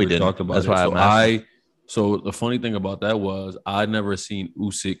 I know we didn't. Talked about That's it. why I'm asking. So the funny thing about that was I'd never seen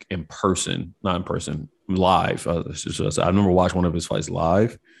Usyk in person, not in person, live. I remember watching one of his fights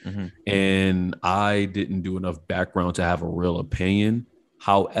live, and I didn't do enough background to have a real opinion.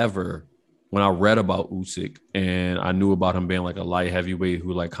 However, when I read about Usyk and I knew about him being like a light heavyweight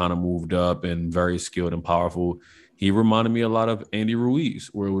who like kind of moved up and very skilled and powerful, he reminded me a lot of Andy Ruiz,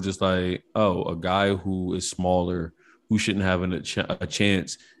 where it was just like, oh, a guy who is smaller, who shouldn't have a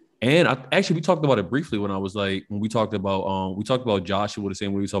chance. And we talked about it briefly when we talked about Joshua the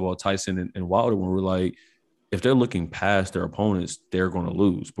same way we talked about Tyson and Wilder, when we're like, if they're looking past their opponents, they're going to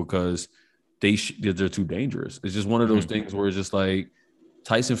lose because they're too dangerous. It's just one of those things where it's just like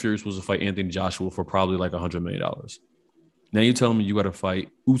Tyson Fury was supposed to fight Anthony Joshua for probably like $100 million. Now you're telling me you got to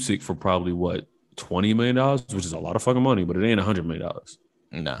fight Usyk for probably what, $20 million, which is a lot of fucking money, but it ain't $100 million.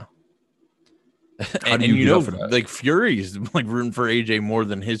 No. And you know, like Fury's like rooting for AJ more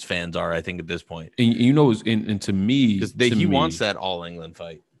than his fans are, I think, at this point. And you know, and to me, because he wants that All England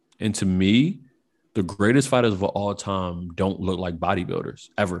fight. And to me, the greatest fighters of all time don't look like bodybuilders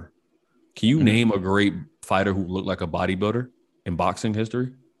ever. Can you name a great fighter who looked like a bodybuilder in boxing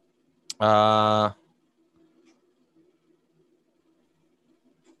history? Like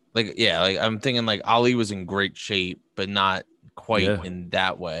I'm thinking like Ali was in great shape, but not quite in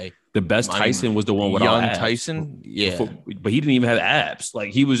that way. The best Tyson was the one without young abs. Tyson, but he didn't even have abs.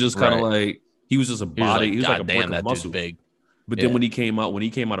 Like he was just kind of like he was just a body. He was like a brick of muscle. Big. But then when he came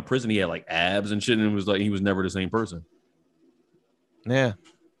out of prison, he had like abs and shit, and it was like he was never the same person. Yeah,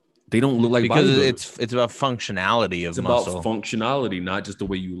 they don't look like because bodybuilders. it's about functionality of muscle. It's about functionality, not just the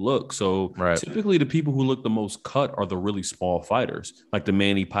way you look. So typically, the people who look the most cut are the really small fighters, like the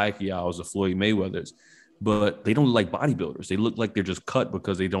Manny Pacquiao's, the Floyd Mayweathers. But they don't look like bodybuilders. They look like they're just cut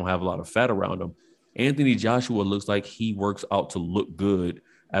because they don't have a lot of fat around them. Anthony Joshua looks like he works out to look good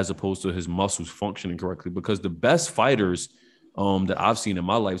as opposed to his muscles functioning correctly, because the best fighters that I've seen in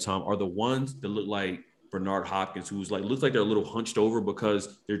my lifetime are the ones that look like Bernard Hopkins, who's like looks like they're a little hunched over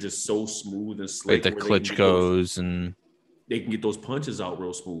because they're just so smooth and slick. Like the Klitschko's, and they can get those punches out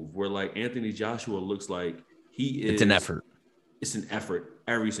real smooth. Where like Anthony Joshua looks like he is. It's an effort. It's an effort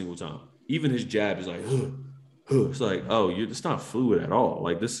every single time. Even his jab is like, it's like, oh, it's not fluid at all.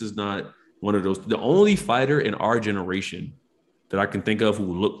 Like, this is not one of those. The only fighter in our generation that I can think of who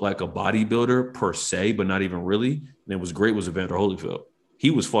looked like a bodybuilder per se, but not even really, and it was great, was Evander Holyfield.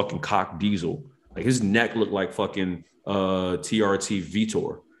 He was fucking cock diesel. Like, his neck looked like fucking TRT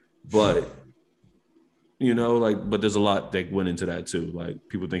Vitor. But, you know, like, but there's a lot that went into that too. Like,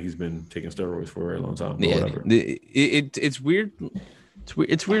 people think he's been taking steroids for a very long time. Yeah, whatever. It's weird.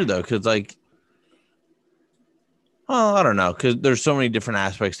 It's weird though, because like, well, I don't know, because there's so many different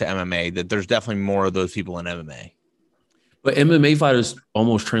aspects to MMA that there's definitely more of those people in MMA. But MMA fighters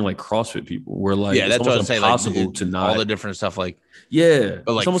almost train like CrossFit people. Where like, yeah, that's what I'm saying. Impossible like, to not all the different stuff. Like, but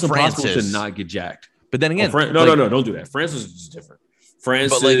like, it's almost Francis, impossible to not get jacked. But then again, no, don't do that. Francis is different.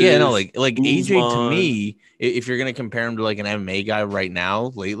 Francis, but like, like AJ to me, if you're gonna compare him to like an MMA guy right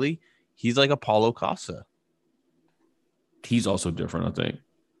now, lately, he's like Apollo Costa. He's also different, I think.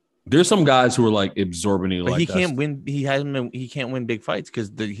 There's some guys who are like absorbently, but like he can't win. He can't win big fights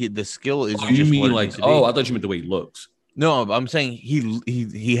because the skill is. You mean like? Oh, I thought you meant the way he looks. No, I'm saying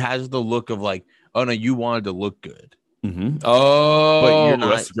he has the look of like, oh no, you wanted to look good. Mm-hmm. Oh, but you're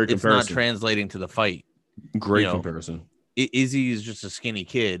not. That's a great comparison. It's not translating to the fight. Great comparison. Izzy is just a skinny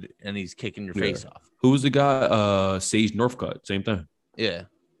kid, and he's kicking your face off. Who was the guy? Sage Northcutt. Same thing. Yeah.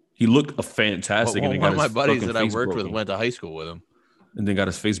 He looked fantastic. One of my buddies that I worked with went to high school with him. And then got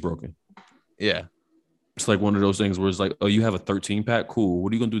his face broken. Yeah. It's like one of those things where it's like, oh, you have a 13-pack? Cool.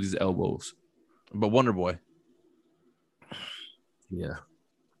 What are you going to do with these elbows? But Wonder Boy. Yeah.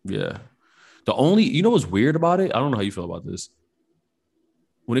 Yeah. The only, you know what's weird about it? I don't know how you feel about this.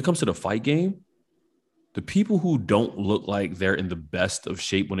 When it comes to the fight game, the people who don't look like they're in the best of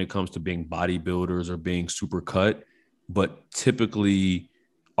shape when it comes to being bodybuilders or being super cut, but typically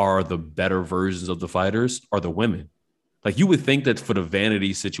are the better versions of the fighters are the women. Like you would think that for the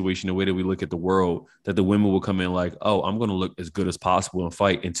vanity situation, the way that we look at the world, that the women will come in like, oh, I'm going to look as good as possible and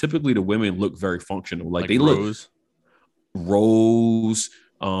fight. And typically the women look very functional. Like they Rose. look Rose,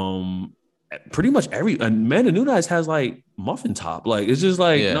 pretty much every Amanda Nunes has like muffin top. Like it's just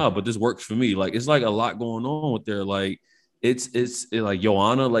like, no, but this works for me. Like it's like a lot going on with there. Like it's like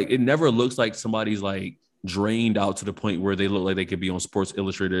Joanna, like it never looks like somebody's like drained out to the point where they look like they could be on Sports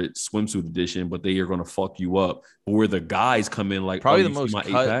Illustrated swimsuit edition, but they are going to fuck you up. But where the guys come in like probably the most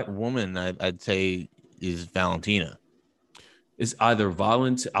cut woman I'd say is Valentina. It's either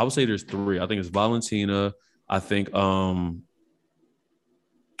Valentina. I would say there's three. I think it's Valentina. I think Holly.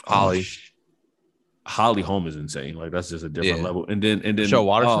 Holly Holm is insane. Like that's just a different level. And then Michelle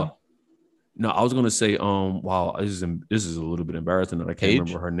Watterson. No, I was gonna say, wow, this is a little bit embarrassing that I can't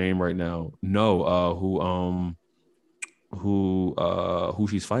remember her name right now. No, who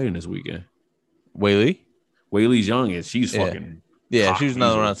she's fighting this weekend? Weili Zhang is she's fucking she's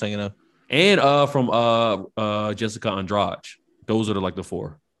another one I was thinking of. And from Jessica Andrade. Those are the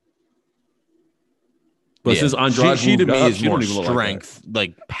four. But since Andrade she to me up, is more strength,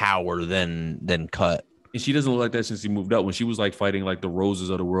 like power than cut. And she doesn't look like that since she moved up. When she was like fighting like the Roses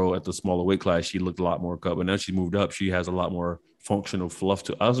of the world at the smaller weight class, she looked a lot more cut. But now she moved up, she has a lot more functional fluff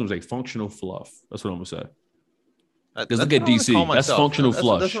to. I was gonna say functional fluff. That's what I'm gonna say. Because look at DC. That's functional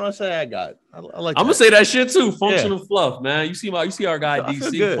fluff. That's what I say. I got. I like. I'm gonna say that shit too. Functional fluff, man. You see our guy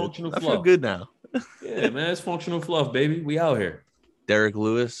DC. Functional fluff. I feel good now. Yeah, man. It's functional fluff, baby. We out here. Derek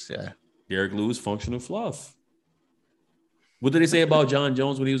Lewis. Yeah. Derek Lewis, functional fluff. What did they say about John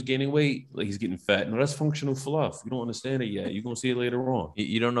Jones when he was gaining weight? Like he's getting fat. No, that's functional fluff. You don't understand it yet. You're going to see it later on.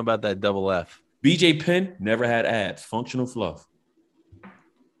 You don't know about that double F. BJ Penn never had abs. Functional fluff.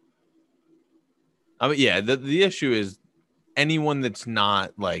 I mean, yeah, the issue is anyone that's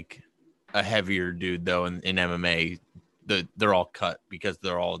not like a heavier dude, though, in MMA, they're all cut because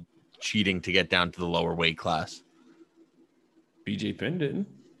they're all cheating to get down to the lower weight class. BJ Penn didn't.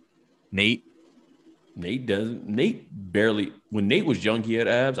 Nate doesn't. Nate barely. When Nate was young, he had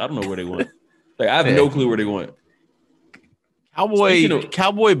abs. I don't know where they went. Like I have no clue where they went.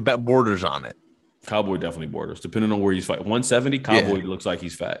 Cowboy borders on it. Cowboy definitely borders, depending on where he's fighting. 170, Cowboy looks like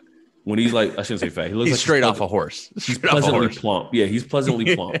he's fat. When he's like, I shouldn't say fat. He looks he's like straight off a horse. He's pleasantly plump. Yeah, he's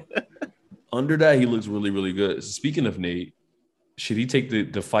pleasantly plump. Under that, he looks really, really good. Speaking of Nate, should he take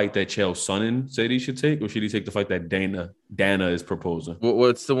the fight that Chael Sonnen said he should take, or should he take the fight that Dana is proposing?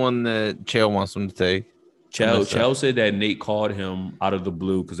 What's the one that Chael wants him to take? Chael said that Nate called him out of the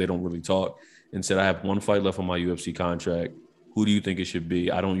blue because they don't really talk and said, I have one fight left on my UFC contract. Who do you think it should be?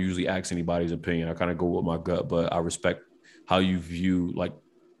 I don't usually ask anybody's opinion. I kind of go with my gut, but I respect how you view like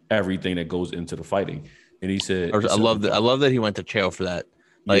everything that goes into the fighting. And he said, I love that he went to Chael for that.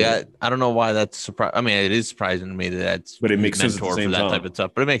 Like I don't know why that's surprising. I mean, it is surprising to me but it makes sense for that type of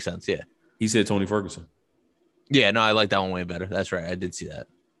stuff. But it makes sense, yeah. He said Tony Ferguson. Yeah, no, I like that one way better. That's right. I did see that.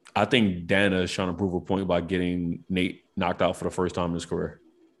 I think Dana is trying to prove a point by getting Nate knocked out for the first time in his career,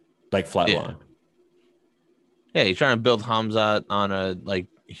 like flatline. Yeah, he's trying to build Hamzat on a like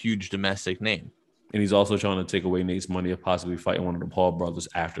huge domestic name, and he's also trying to take away Nate's money of possibly fighting one of the Paul brothers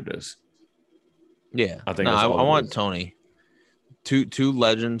after this. Yeah, I think. I want Tony. Two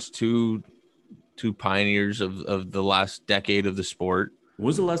legends, two pioneers of the last decade of the sport.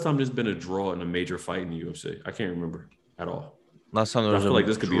 When's the last time there's been a draw in a major fight in the UFC? I can't remember at all. Last time there was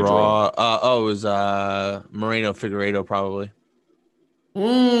this could be a draw. It was Moreno Figueiredo probably.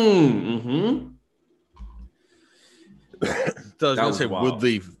 Mm-hmm. So I was gonna say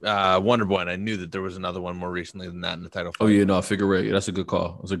Woodley Wonder Boy, and I knew that there was another one more recently than that in the title fight. Oh yeah, no, Figueiredo. That's a good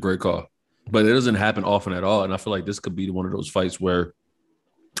call. That's a great call. But it doesn't happen often at all. And I feel like this could be one of those fights where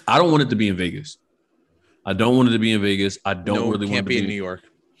I don't want it to be in Vegas. I don't want it to be in Vegas. I don't really want it to be in New York.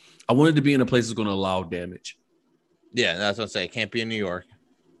 I want it to be in a place that's going to allow damage. Yeah, that's what I say. It can't be in New York.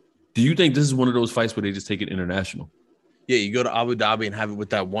 Do you think this is one of those fights where they just take it international? Yeah, you go to Abu Dhabi and have it with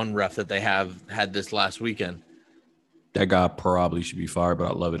that one ref that they had this last weekend. That guy probably should be fired,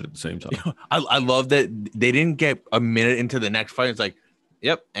 but I love it at the same time. I love that they didn't get a minute into the next fight. It's like,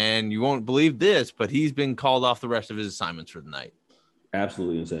 yep, and you won't believe this, but he's been called off the rest of his assignments for the night.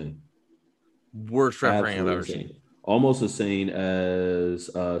 Absolutely insane. Worst refereeing I've ever seen. Almost as sane as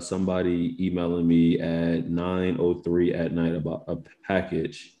somebody emailing me at 9:03 at night about a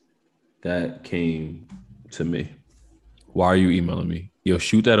package that came to me. Why are you emailing me? Yo,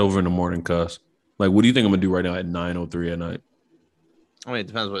 shoot that over in the morning, cuz. Like, what do you think I'm going to do right now at 9:03 at night? I mean, it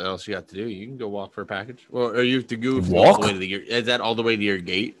depends what else you have to do. You can go walk for a package. Well, or you have to go walk? All the way to is that all the way to your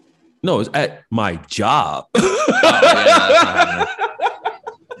gate? No, it's at my job. Oh, yeah, that's not happening.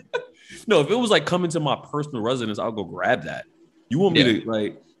 No, if it was like coming to my personal residence, I'll go grab that. You want me to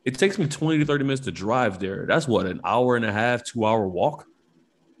like? It takes me 20 to 30 minutes to drive there. That's what, an hour and a half, 2 hour walk.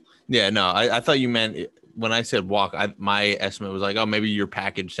 Yeah, no, I thought you meant when I said walk. My estimate was like, oh, maybe your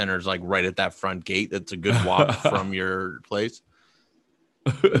package center is like right at that front gate. That's a good walk from your place.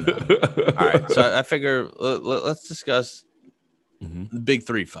 All right, so I figure let's discuss the big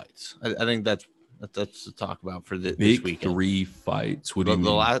three fights. I think that's to talk about for this Big weekend. 3 fights. What do you mean?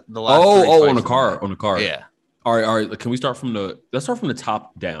 The last on the card. Yeah. All right. Can we start from let's start from the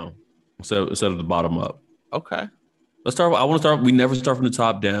top down instead of the bottom up. Okay. Let's start. I want to start. We never start from the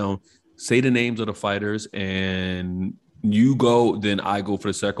top down. Say the names of the fighters, and you go. Then I go for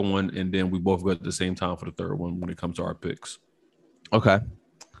the second one, and then we both go at the same time for the third one when it comes to our picks. Okay.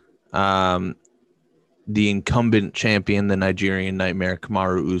 The incumbent champion, the Nigerian Nightmare,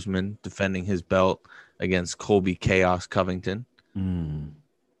 Kamaru Usman, defending his belt against Colby Chaos Covington.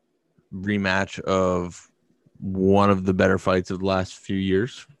 Rematch of one of the better fights of the last few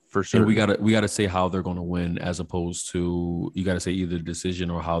years, for sure. And we gotta say how they're gonna win, as opposed to you gotta say either decision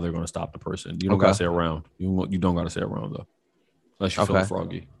or how they're gonna stop the person. You don't gotta say a round. You don't gotta say a round though, unless you feel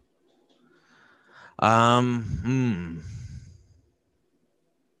froggy.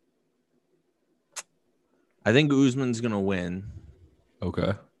 I think Usman's gonna win.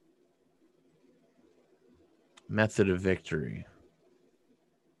 Okay. Method of victory.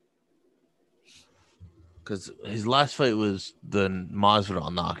 Because his last fight was the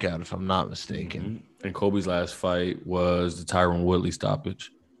Masvidal knockout, if I'm not mistaken. And Kobe's last fight was the Tyron Woodley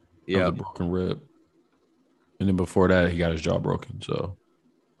stoppage. Yeah, the broken rib. And then before that, he got his jaw broken. So,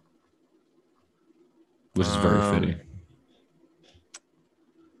 which is very fitting.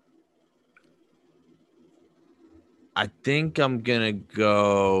 I think I'm gonna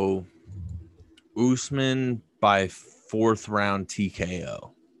go Usman by 4th round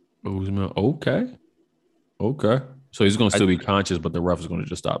TKO. Usman, okay. So he's gonna still be conscious, but the ref is gonna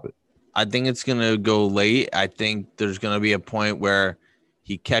just stop it. I think it's gonna go late. I think there's gonna be a point where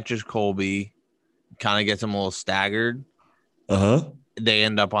he catches Colby, kind of gets him a little staggered. They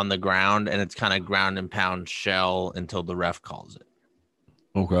end up on the ground, and it's kind of ground and pound shell until the ref calls it.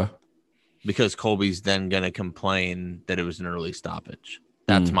 Okay. Because Colby's then going to complain that it was an early stoppage.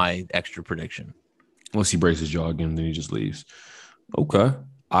 That's my extra prediction. Unless he breaks his jaw again, then he just leaves. Okay.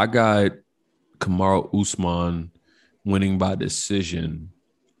 I got Kamaru Usman winning by decision.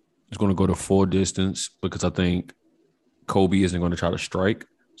 He's going to go to full distance because I think Colby isn't going to try to strike.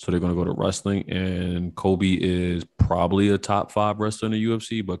 So they're going to go to wrestling. And Colby is probably a top 5 wrestler in the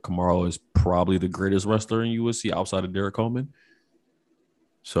UFC, but Kamaru is probably the greatest wrestler in UFC outside of Derek Coleman.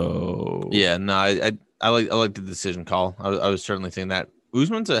 So yeah, no, I like the decision call. I was certainly thinking that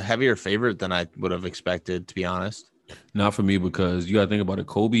Usman's a heavier favorite than I would have expected, to be honest. Not for me, because you got to think about it.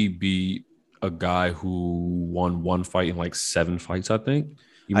 Colby beat a guy who won one fight in like 7 fights, I think.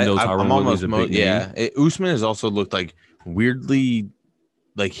 Even though Tyron Woodley's a big name. Usman has also looked like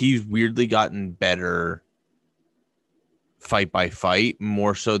he's weirdly gotten better fight by fight,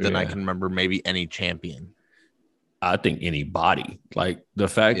 more so than I can remember maybe any champion. I think anybody. Like the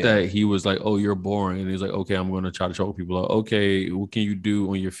fact that he was like, "Oh, you're boring," and he's like, "Okay, I'm going to try to choke people out. Okay, what can you do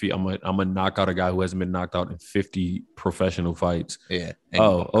on your feet? I'm gonna knock out a guy who hasn't been knocked out in 50 professional fights." Yeah.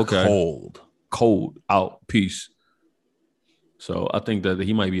 Oh, okay. Cold out. Peace. So I think that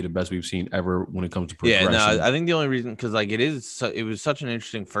he might be the best we've seen ever when it comes to progression. Yeah, no, I think the only reason, because like it was such an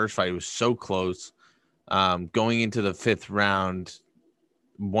interesting first fight. It was so close. Going into the 5th round,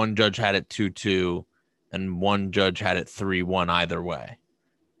 one judge had it 2-2. And one judge had it 3-1 either way.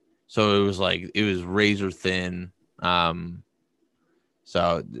 So it was razor thin. So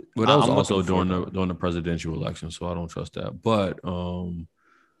that was also during the presidential election, so I don't trust that. But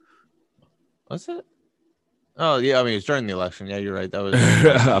what's it? Oh yeah, I mean it's during the election. Yeah, you're right. That was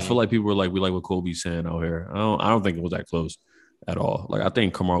I feel like people were like, we like what Kobe's saying out here. I don't think it was that close at all. Like I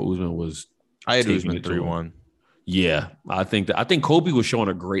think Kamaru Usman was I had Usman 3-1. Yeah. I think Kobe was showing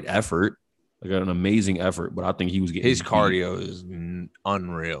a great effort. Like an amazing effort, but I think he was getting his cardio is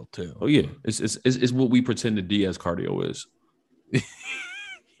unreal too. Oh yeah, it's what we pretend the Diaz cardio is.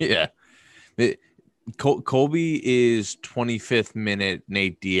 Yeah, Colby is 25th minute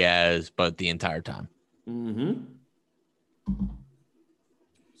Nate Diaz, but the entire time.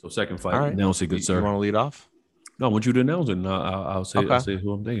 So second fight, right. Announce it, good sir. You want to lead off? No, I want you to announce it. And I'll say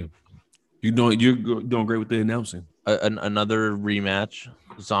who I'm thinking. You're doing great with the announcing. Another rematch.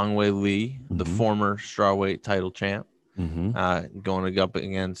 Zhang Wei Li, the former strawweight title champ, going up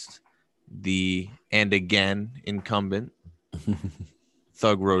against the again incumbent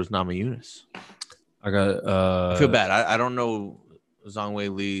Thug Rose Namajunas. I feel bad. I don't know Zhang Wei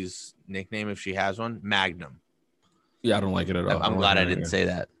Li's nickname if she has one? Magnum. Yeah, I don't like it at all. I'm glad I didn't say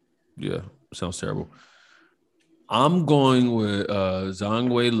that. Yeah, sounds terrible. I'm going with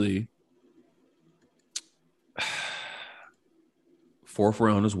Zhang Wei Li. 4th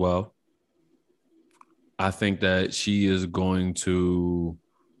round as well. I think that she is going to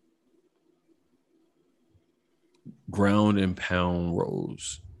ground and pound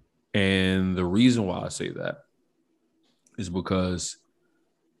Rose. And the reason why I say that is because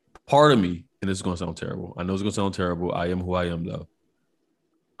part of me, and this is going to sound terrible. I know it's going to sound terrible. I am who I am, though.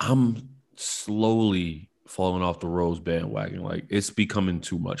 I'm slowly falling off the Rose bandwagon. Like, it's becoming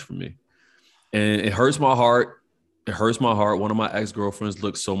too much for me. And it hurts my heart. It hurts my heart. One of my ex-girlfriends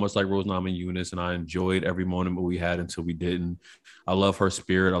looked so much like Rose Namajunas, and I enjoyed every moment we had until we didn't. I love her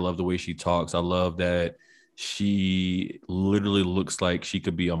spirit. I love the way she talks. I love that she literally looks like she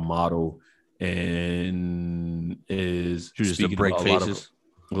could be a model and is She just break faces.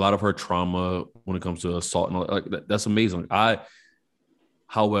 A lot of her trauma when it comes to assault and all that. Like, that's amazing.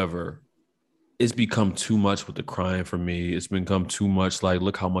 However, it's become too much with the crying for me. It's become too much. Like,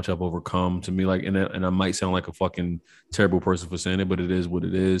 look how much I've overcome to me. Like, and I might sound like a fucking terrible person for saying it, but it is what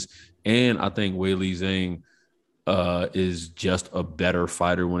it is. And I think Weili Zhang is just a better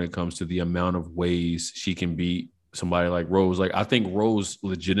fighter when it comes to the amount of ways she can beat somebody like Rose. Like, I think Rose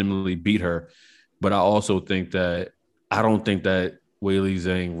legitimately beat her, but I also think that I don't think that Weili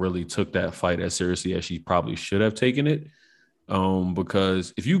Zhang really took that fight as seriously as she probably should have taken it.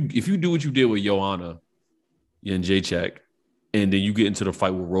 Because if you do what you did with Joanna and Jacek, and then you get into the fight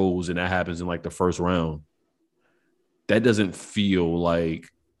with Rose and that happens in like the first round, that doesn't feel like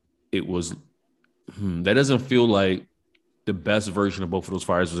it was. That doesn't feel like the best version of both of those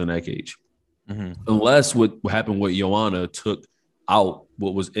fighters was in that cage. Mm-hmm. Unless what happened with Joanna took out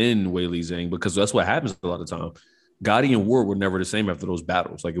what was in Weili Zhang, because that's what happens a lot of time. Gotti and Ward were never the same after those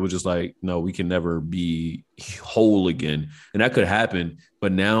battles. Like, it was just like, no, we can never be whole again. And that could happen.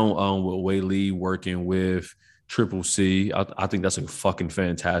 But now with Weili working with Triple C, I think that's a fucking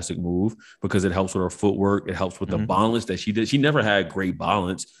fantastic move because it helps with her footwork. It helps with the balance that she did. She never had great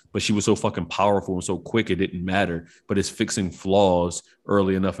balance, but she was so fucking powerful and so quick it didn't matter. But it's fixing flaws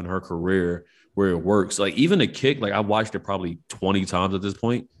early enough in her career where it works. Like, even the kick, like, I watched it probably 20 times at this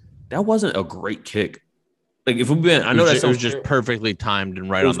point. That wasn't a great kick. Like, if we've been, I know that it was just perfectly timed and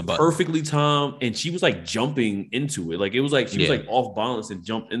right on the button. Perfectly timed, and she was like jumping into it. Like, it was like she was like off balance and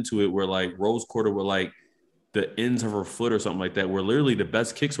jumped into it. Where like Rose Quarter were like the ends of her foot or something like that. Where literally the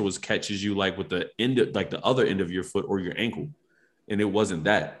best kicks was catches you like with the end, of, like the other end of your foot or your ankle, and it wasn't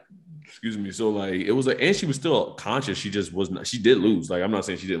that. Excuse me. So like it was like, and she was still conscious. She just was not. She did lose. Like, I'm not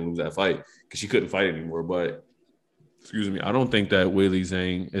saying she didn't lose that fight because she couldn't fight anymore. But excuse me, I don't think that Weili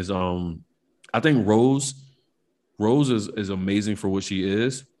Zhang is. I think Rose is amazing for what she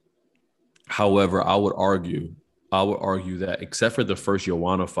is. However, I would argue that except for the first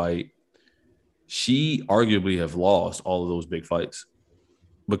Joanna fight, she arguably have lost all of those big fights.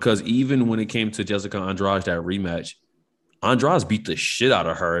 Because even when it came to Jessica Andrade, that rematch, Andrade beat the shit out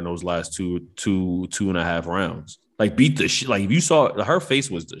of her in those last two and a half rounds. Like, beat the shit. Like, if you saw, her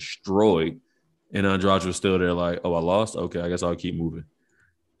face was destroyed, and Andrade was still there like, oh, I lost? Okay, I guess I'll keep moving.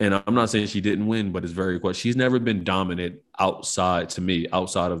 And I'm not saying she didn't win, but it's very quick. She's never been dominant outside of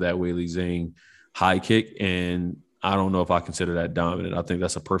that Weili Zhang high kick. And I don't know if I consider that dominant. I think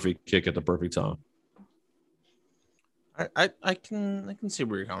that's a perfect kick at the perfect time. I can see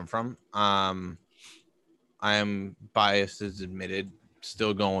where you're coming from. I am biased as admitted,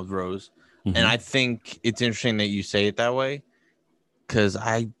 still going with Rose. Mm-hmm. And I think it's interesting that you say it that way, because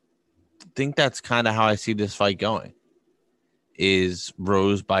I think that's kind of how I see this fight going. Is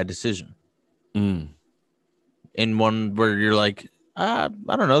Rose by decision. In one where you're like, I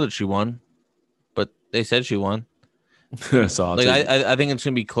don't know that she won, but they said she won. So like, I think it's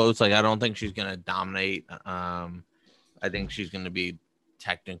gonna be close. Like, I don't think she's gonna dominate. I think she's gonna be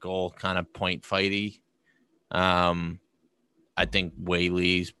technical, kind of point fighty. I think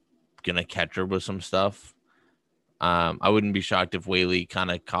Weili's gonna catch her with some stuff. I wouldn't be shocked if Weili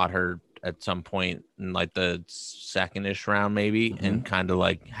kind of caught her at some point in like the second-ish round, maybe, and kind of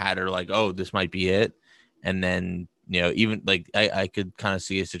like had her like, oh, this might be it. And then, even like I could kind of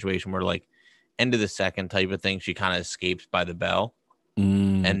see a situation where like end of the second type of thing, she kind of escapes by the bell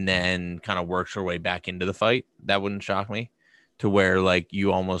and then kind of works her way back into the fight. That wouldn't shock me, to where like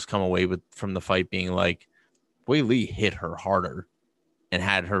you almost come away from the fight being like, Weili hit her harder and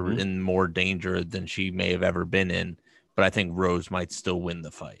had her in more danger than she may have ever been in. But I think Rose might still win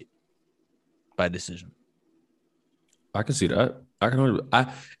the fight by decision. I can see that.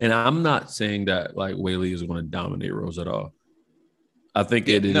 And I'm not saying that like Weili is going to dominate Rose at all. I think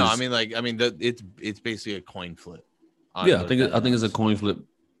it is. No, it's basically a coin flip. Yeah, I think it's a coin flip.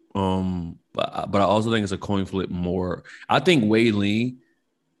 But I also think it's a coin flip more. I think Wei Lee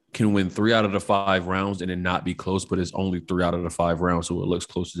can win 3 out of the 5 rounds and it not be close, but it's only 3 out of the 5 rounds, so it looks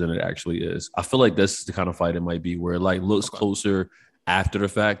closer than it actually is. I feel like this is the kind of fight it might be where it like looks closer after the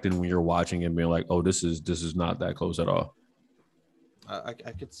fact than when you're watching and being like, oh, this is not that close at all. I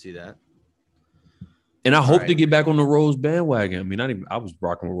could see that. And I hope to get back on the Rose bandwagon. I mean, I was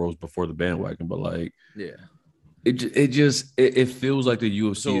rocking with Rose before the bandwagon, but like, yeah, it feels like the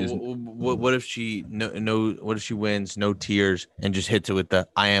UFC so is. What if she what if she wins, no tears, and just hits it with the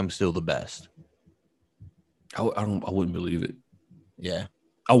 "I am still the best"? I wouldn't believe it. Yeah,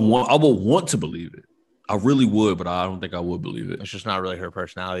 I would want to believe it. I really would, but I don't think I would believe it. It's just not really her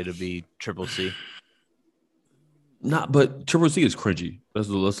personality to be Triple C. But Triple C is cringy. That's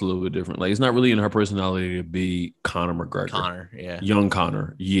a little bit different. Like, it's not really in her personality to be Conor McGregor. Yeah. Young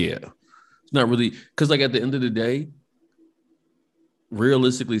Conor, yeah. It's not really because, like, at the end of the day,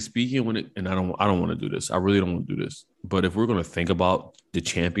 realistically speaking, I don't want to do this. I really don't want to do this. But if we're gonna think about the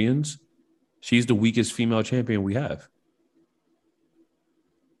champions, she's the weakest female champion we have,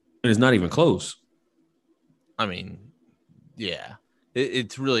 and it's not even close. I mean, yeah,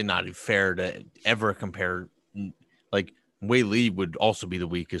 it's really not fair to ever compare. Like, Wei Lee would also be the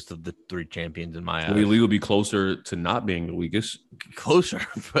weakest of the 3 champions in my eyes. Wei Lee would be closer to not being the weakest. Closer,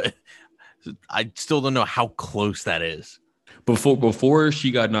 but I still don't know how close that is. Before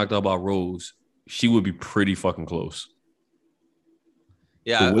she got knocked out by Rose, she would be pretty fucking close.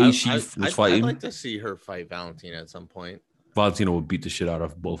 Yeah, the way she was fighting. I'd like to see her fight Valentina at some point. Valentina would beat the shit out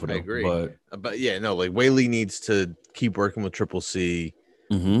of both of them. I agree. But yeah, no, like Wei Lee needs to keep working with Triple C,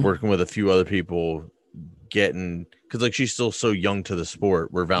 mm-hmm. working with a few other people, because like she's still so young to the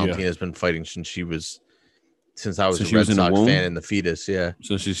sport, where Valentina's been fighting since I was a Red Sox fan in the fetus. Yeah.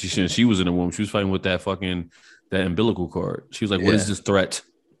 So she was in the womb. She was fighting with that umbilical cord. She was like, "What is this threat?"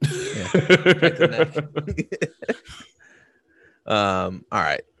 All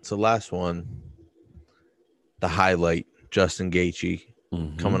right. So last one, the highlight, Justin Gaethje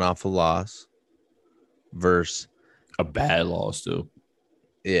coming off a loss versus a bad loss too.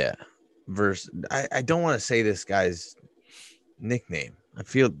 Yeah. Versus I don't want to say this guy's nickname. It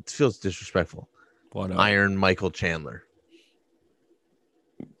feels disrespectful. Why not? Iron Michael Chandler.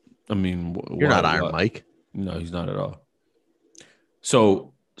 I mean, you're not Iron Mike. No, he's not at all.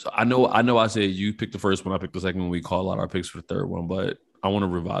 So I know. I said you picked the first one. I picked the second one. We call out our picks for the third one, but I want to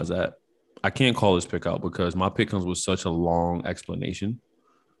revise that. I can't call this pick out because my pick comes with such a long explanation.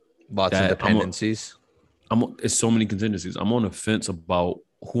 Lots of dependencies. It's so many contingencies. I'm on the fence about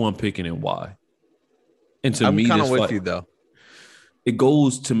who I'm picking and why. And to me, I'm kind of with you though. It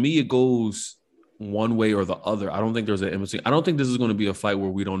goes one way or the other. I don't think there's an embassy. I don't think this is going to be a fight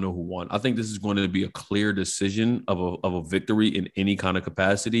where we don't know who won. I think this is going to be a clear decision of a victory in any kind of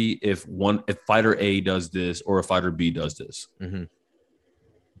capacity if fighter A does this or if fighter B does this. Mm-hmm.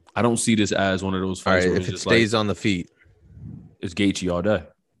 I don't see this as one of those fights. All right, if it stays on the feet, it's Gaethje all day.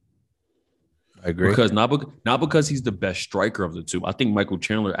 I agree. Because not because he's the best striker of the two. I think Michael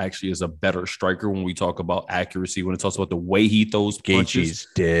Chandler actually is a better striker when we talk about accuracy. When it talks about the way he throws punches, Gaethje's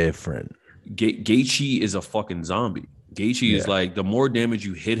different. Gaethje is a fucking zombie. Gaethje is like, the more damage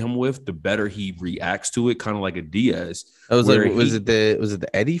you hit him with, the better he reacts to it, kind of like a Diaz. That was like, was it the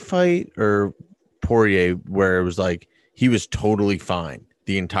Eddie fight or Poirier where it was like he was totally fine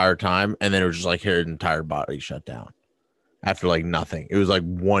the entire time, and then it was just like his entire body shut down after like nothing. It was like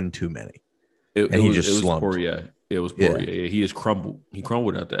one too many. He just slumped. It was Poirier. Yeah. He just crumbled. He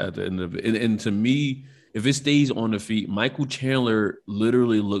crumbled at the end of it. And to me, if it stays on the feet, Michael Chandler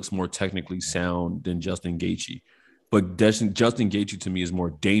literally looks more technically sound than Justin Gaethje. But Justin Gaethje to me is more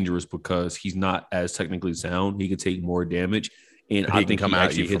dangerous because he's not as technically sound. He could take more damage, and I think he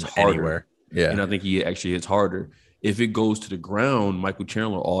actually hits harder. Anywhere. Yeah, and I think he actually hits harder. If it goes to the ground, Michael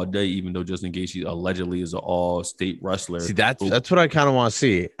Chandler all day, even though Justin Gaethje allegedly is an all-state wrestler. See, that's what I kind of want to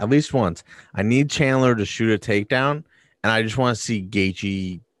see at least once. I need Chandler to shoot a takedown, and I just want to see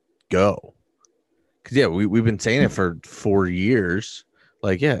Gaethje go. Because, yeah, we've been saying it for 4 years.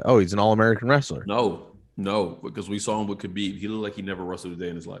 Like, yeah, he's an all-American wrestler. No, because we saw him with Khabib. He looked like he never wrestled a day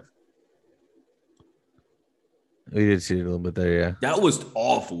in his life. We did see it a little bit there, yeah. That was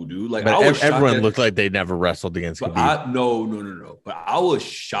awful, dude. Like, everyone looked like they never wrestled against Khabib. No. But I was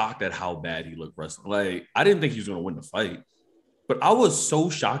shocked at how bad he looked wrestling. Like, I didn't think he was going to win the fight. But I was so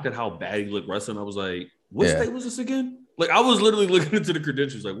shocked at how bad he looked wrestling. I was like, what state was this again? Like, I was literally looking into the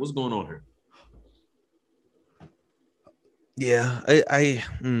credentials. Like, what's going on here? Yeah,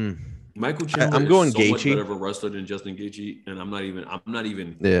 Michael Chandler I'm going is so much Gaethje. better of a wrestler than Justin Gaethje, and I'm not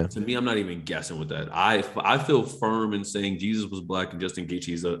even. Yeah. To me, I'm not even guessing with that. I feel firm in saying Jesus was black and Justin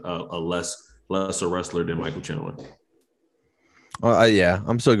Gaethje is a lesser wrestler than Michael Chandler. Yeah,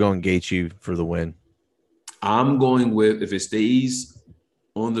 I'm still going Gaethje for the win. I'm going with, if it stays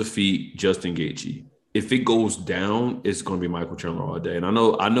on the feet, Justin Gaethje. If it goes down, it's going to be Michael Chandler all day. And I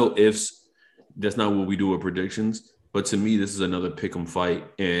know ifs, that's not what we do with predictions. But to me, this is another pick'em fight.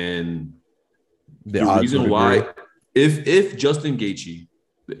 And the reason why, if Justin Gaethje,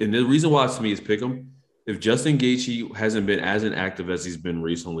 and the reason why to me is pick'em, if Justin Gaethje hasn't been as inactive as he's been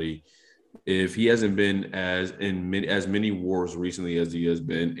recently, if he hasn't been as many wars recently as he has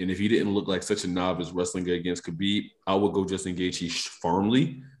been, and if he didn't look like such a novice wrestling against Khabib, I would go Justin Gaethje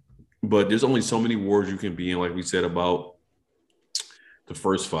firmly. But there's only so many wars you can be in, like we said about the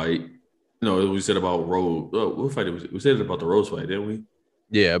first fight. No, we said about Rose. Oh, what fight we said it about the Rose fight, didn't we?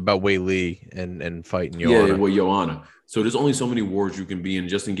 Yeah, about Wei Lee and fighting Joanna. Yeah, with Joanna. So there's only so many wars you can be in.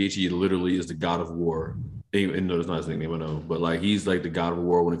 Justin Gaethje literally is the god of war. And no, it's not his nickname, I know. But like he's like the god of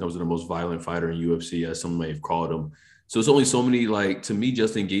war when it comes to the most violent fighter in UFC, as some may have called him. So it's only so many, like, to me,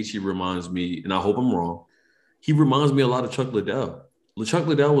 Justin Gaethje reminds me, and I hope I'm wrong, he reminds me a lot of Chuck Liddell. Chuck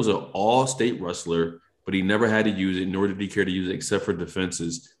Liddell was an all-state wrestler, but he never had to use it, nor did he care to use it except for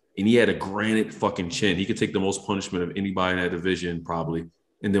defenses. And he had a granite fucking chin. He could take the most punishment of anybody in that division, probably.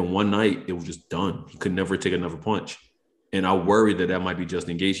 And then one night, it was just done. He could never take another punch. And I worry that might be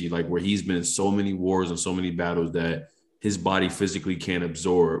Justin Gaethje, like where he's been in so many wars and so many battles that his body physically can't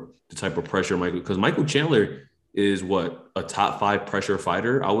absorb the type of pressure because Michael Chandler is a top 5 pressure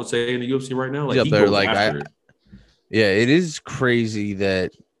fighter, I would say, in the UFC right now. Like, he goes after it. Yeah, it is crazy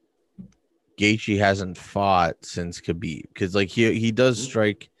that Gaethje hasn't fought since Khabib, because like he does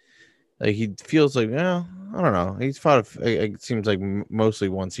strike, like he feels like, I don't know, he's fought it seems like mostly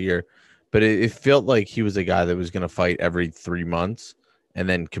once a year, but it felt like he was a guy that was going to fight every 3 months, and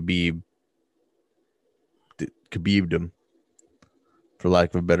then Khabib'd him, for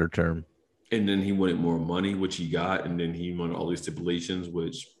lack of a better term. And then he wanted more money, which he got, and then he wanted all these stipulations,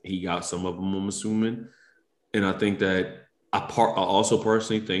 which he got some of them, I'm assuming. And I think that I also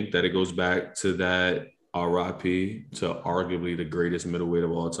personally think that it goes back to that RIP to arguably the greatest middleweight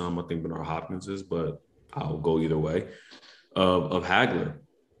of all time. I think Bernard Hopkins is, but I'll go either way. Of Hagler.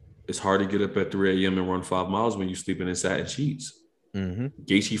 It's hard to get up at 3 a.m. and run 5 miles when you're sleeping in satin sheets. Mm-hmm.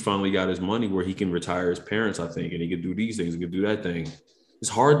 Gaethje finally got his money where he can retire his parents, I think, and he can do these things, he can do that thing. It's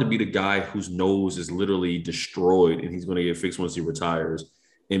hard to be the guy whose nose is literally destroyed and he's going to get fixed once he retires,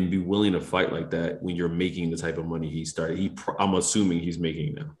 and be willing to fight like that when you're making the type of money he started. I'm assuming he's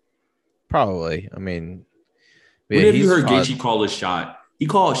making now. Probably. I mean, when have you heard Gaethje call a shot? He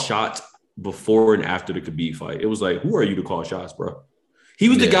called shots before and after the Khabib fight. It was like, who are you to call shots, bro? He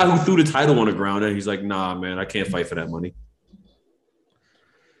was the guy who threw the title on the ground, and he's like, nah, man, I can't fight for that money.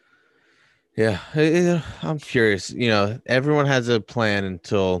 Yeah, I'm curious. Everyone has a plan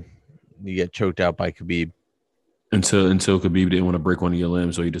until you get choked out by Khabib. Until Khabib didn't want to break one of your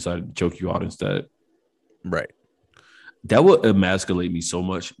limbs, so he decided to choke you out instead. Right. That would emasculate me so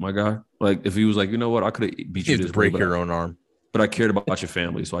much, my guy. Like, if he was like, you know what, I could have beat you to break your own arm. But I cared about your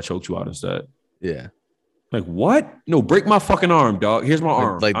family, so I choked you out instead. Yeah. Like, what? No, break my fucking arm, dog. Here's my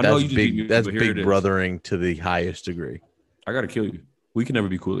arm. Like, I know you big. That's big brothering to the highest degree. I gotta kill you. We can never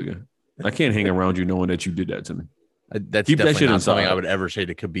be cool again. I can't hang around you knowing that you did that to me. That's definitely not something I would ever say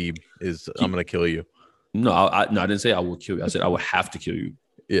to Khabib. I'm gonna kill you. No, I didn't say I will kill you. I said I would have to kill you.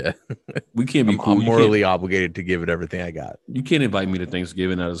 Yeah. We can't be cool. I'm morally obligated to give it everything I got. You can't invite me to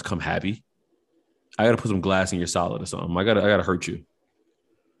Thanksgiving and I just come happy. I gotta put some glass in your salad or something. I gotta hurt you.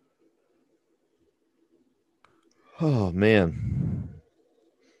 Oh man.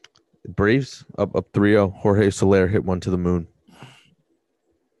 Braves up 3-0. Jorge Soler hit one to the moon.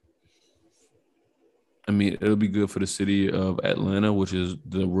 I mean, it'll be good for the city of Atlanta, which is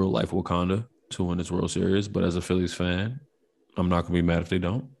the real life Wakanda, to win this World Series. But as a Phillies fan, I'm not going to be mad if they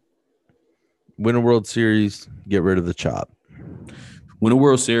don't. Win a World Series, get rid of the chop. Win a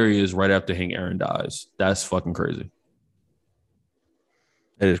World Series right after Hank Aaron dies. That's fucking crazy.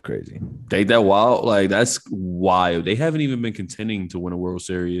 It is crazy. Ain't that wild? Like, that's wild. They haven't even been contending to win a World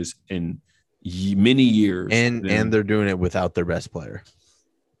Series in many years. And they're doing it without their best player.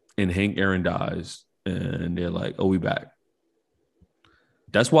 And Hank Aaron dies. And they're like, oh, we back.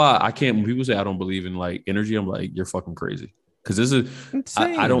 That's why I can't, when people say I don't believe in like energy, I'm like, you're fucking crazy. Because this is,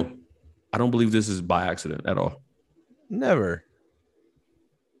 I don't believe this is by accident at all. Never.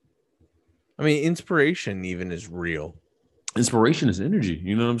 I mean, inspiration even is real. inspiration is energy.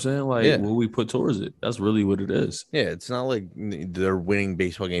 You know what I'm saying? Like Yeah. what we put towards it. That's really what it is. Yeah, it's not like they're winning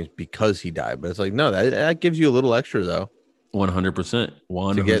baseball games because he died, but it's like no, that gives you a little extra though 100%.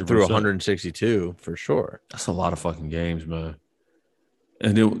 100%. to get through 162 for sure. That's a lot of fucking games, man.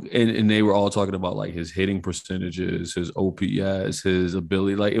 And they were all talking about like his hitting percentages, his OPS, his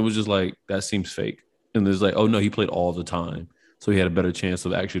ability. Like it was just like that seems fake. And there's like, oh no, he played all the time, so he had a better chance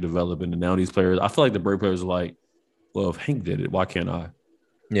of actually developing. And now these players, I feel like the Brave players are like, well, if Hank did it, why can't I?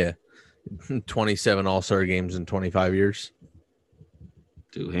 Yeah, 27 All-Star games in 25 years.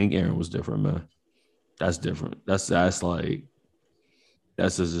 Dude, Hank Aaron was different, man. That's different. That's just like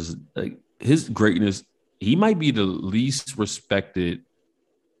his greatness. He might be the least respected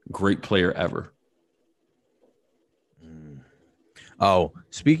great player ever. Oh,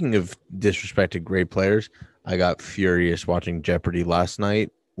 speaking of disrespected great players, I got furious watching Jeopardy last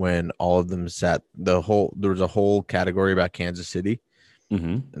night when all of them sat there was a whole category about Kansas City,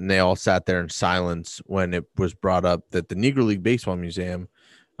 and they all sat there in silence when it was brought up that the Negro League Baseball Museum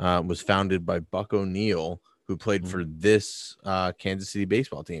was founded by Buck O'Neill, who played for this Kansas City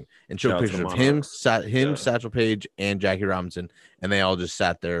baseball team, and showed pictures of him, Satchel Paige, and Jackie Robinson, and they all just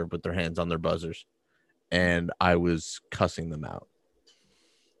sat there with their hands on their buzzers, and I was cussing them out.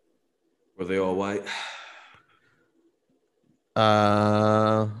 Were they all white?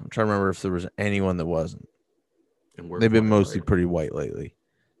 I'm trying to remember if there was anyone that wasn't. They've been mostly pretty white lately,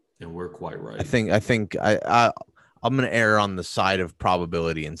 and we're quite right. I think I'm gonna err on the side of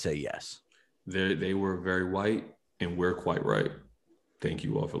probability and say yes. They were very white, and we're quite right. Thank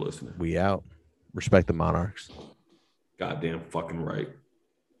you all for listening. We out. Respect the Monarchs. Goddamn fucking right.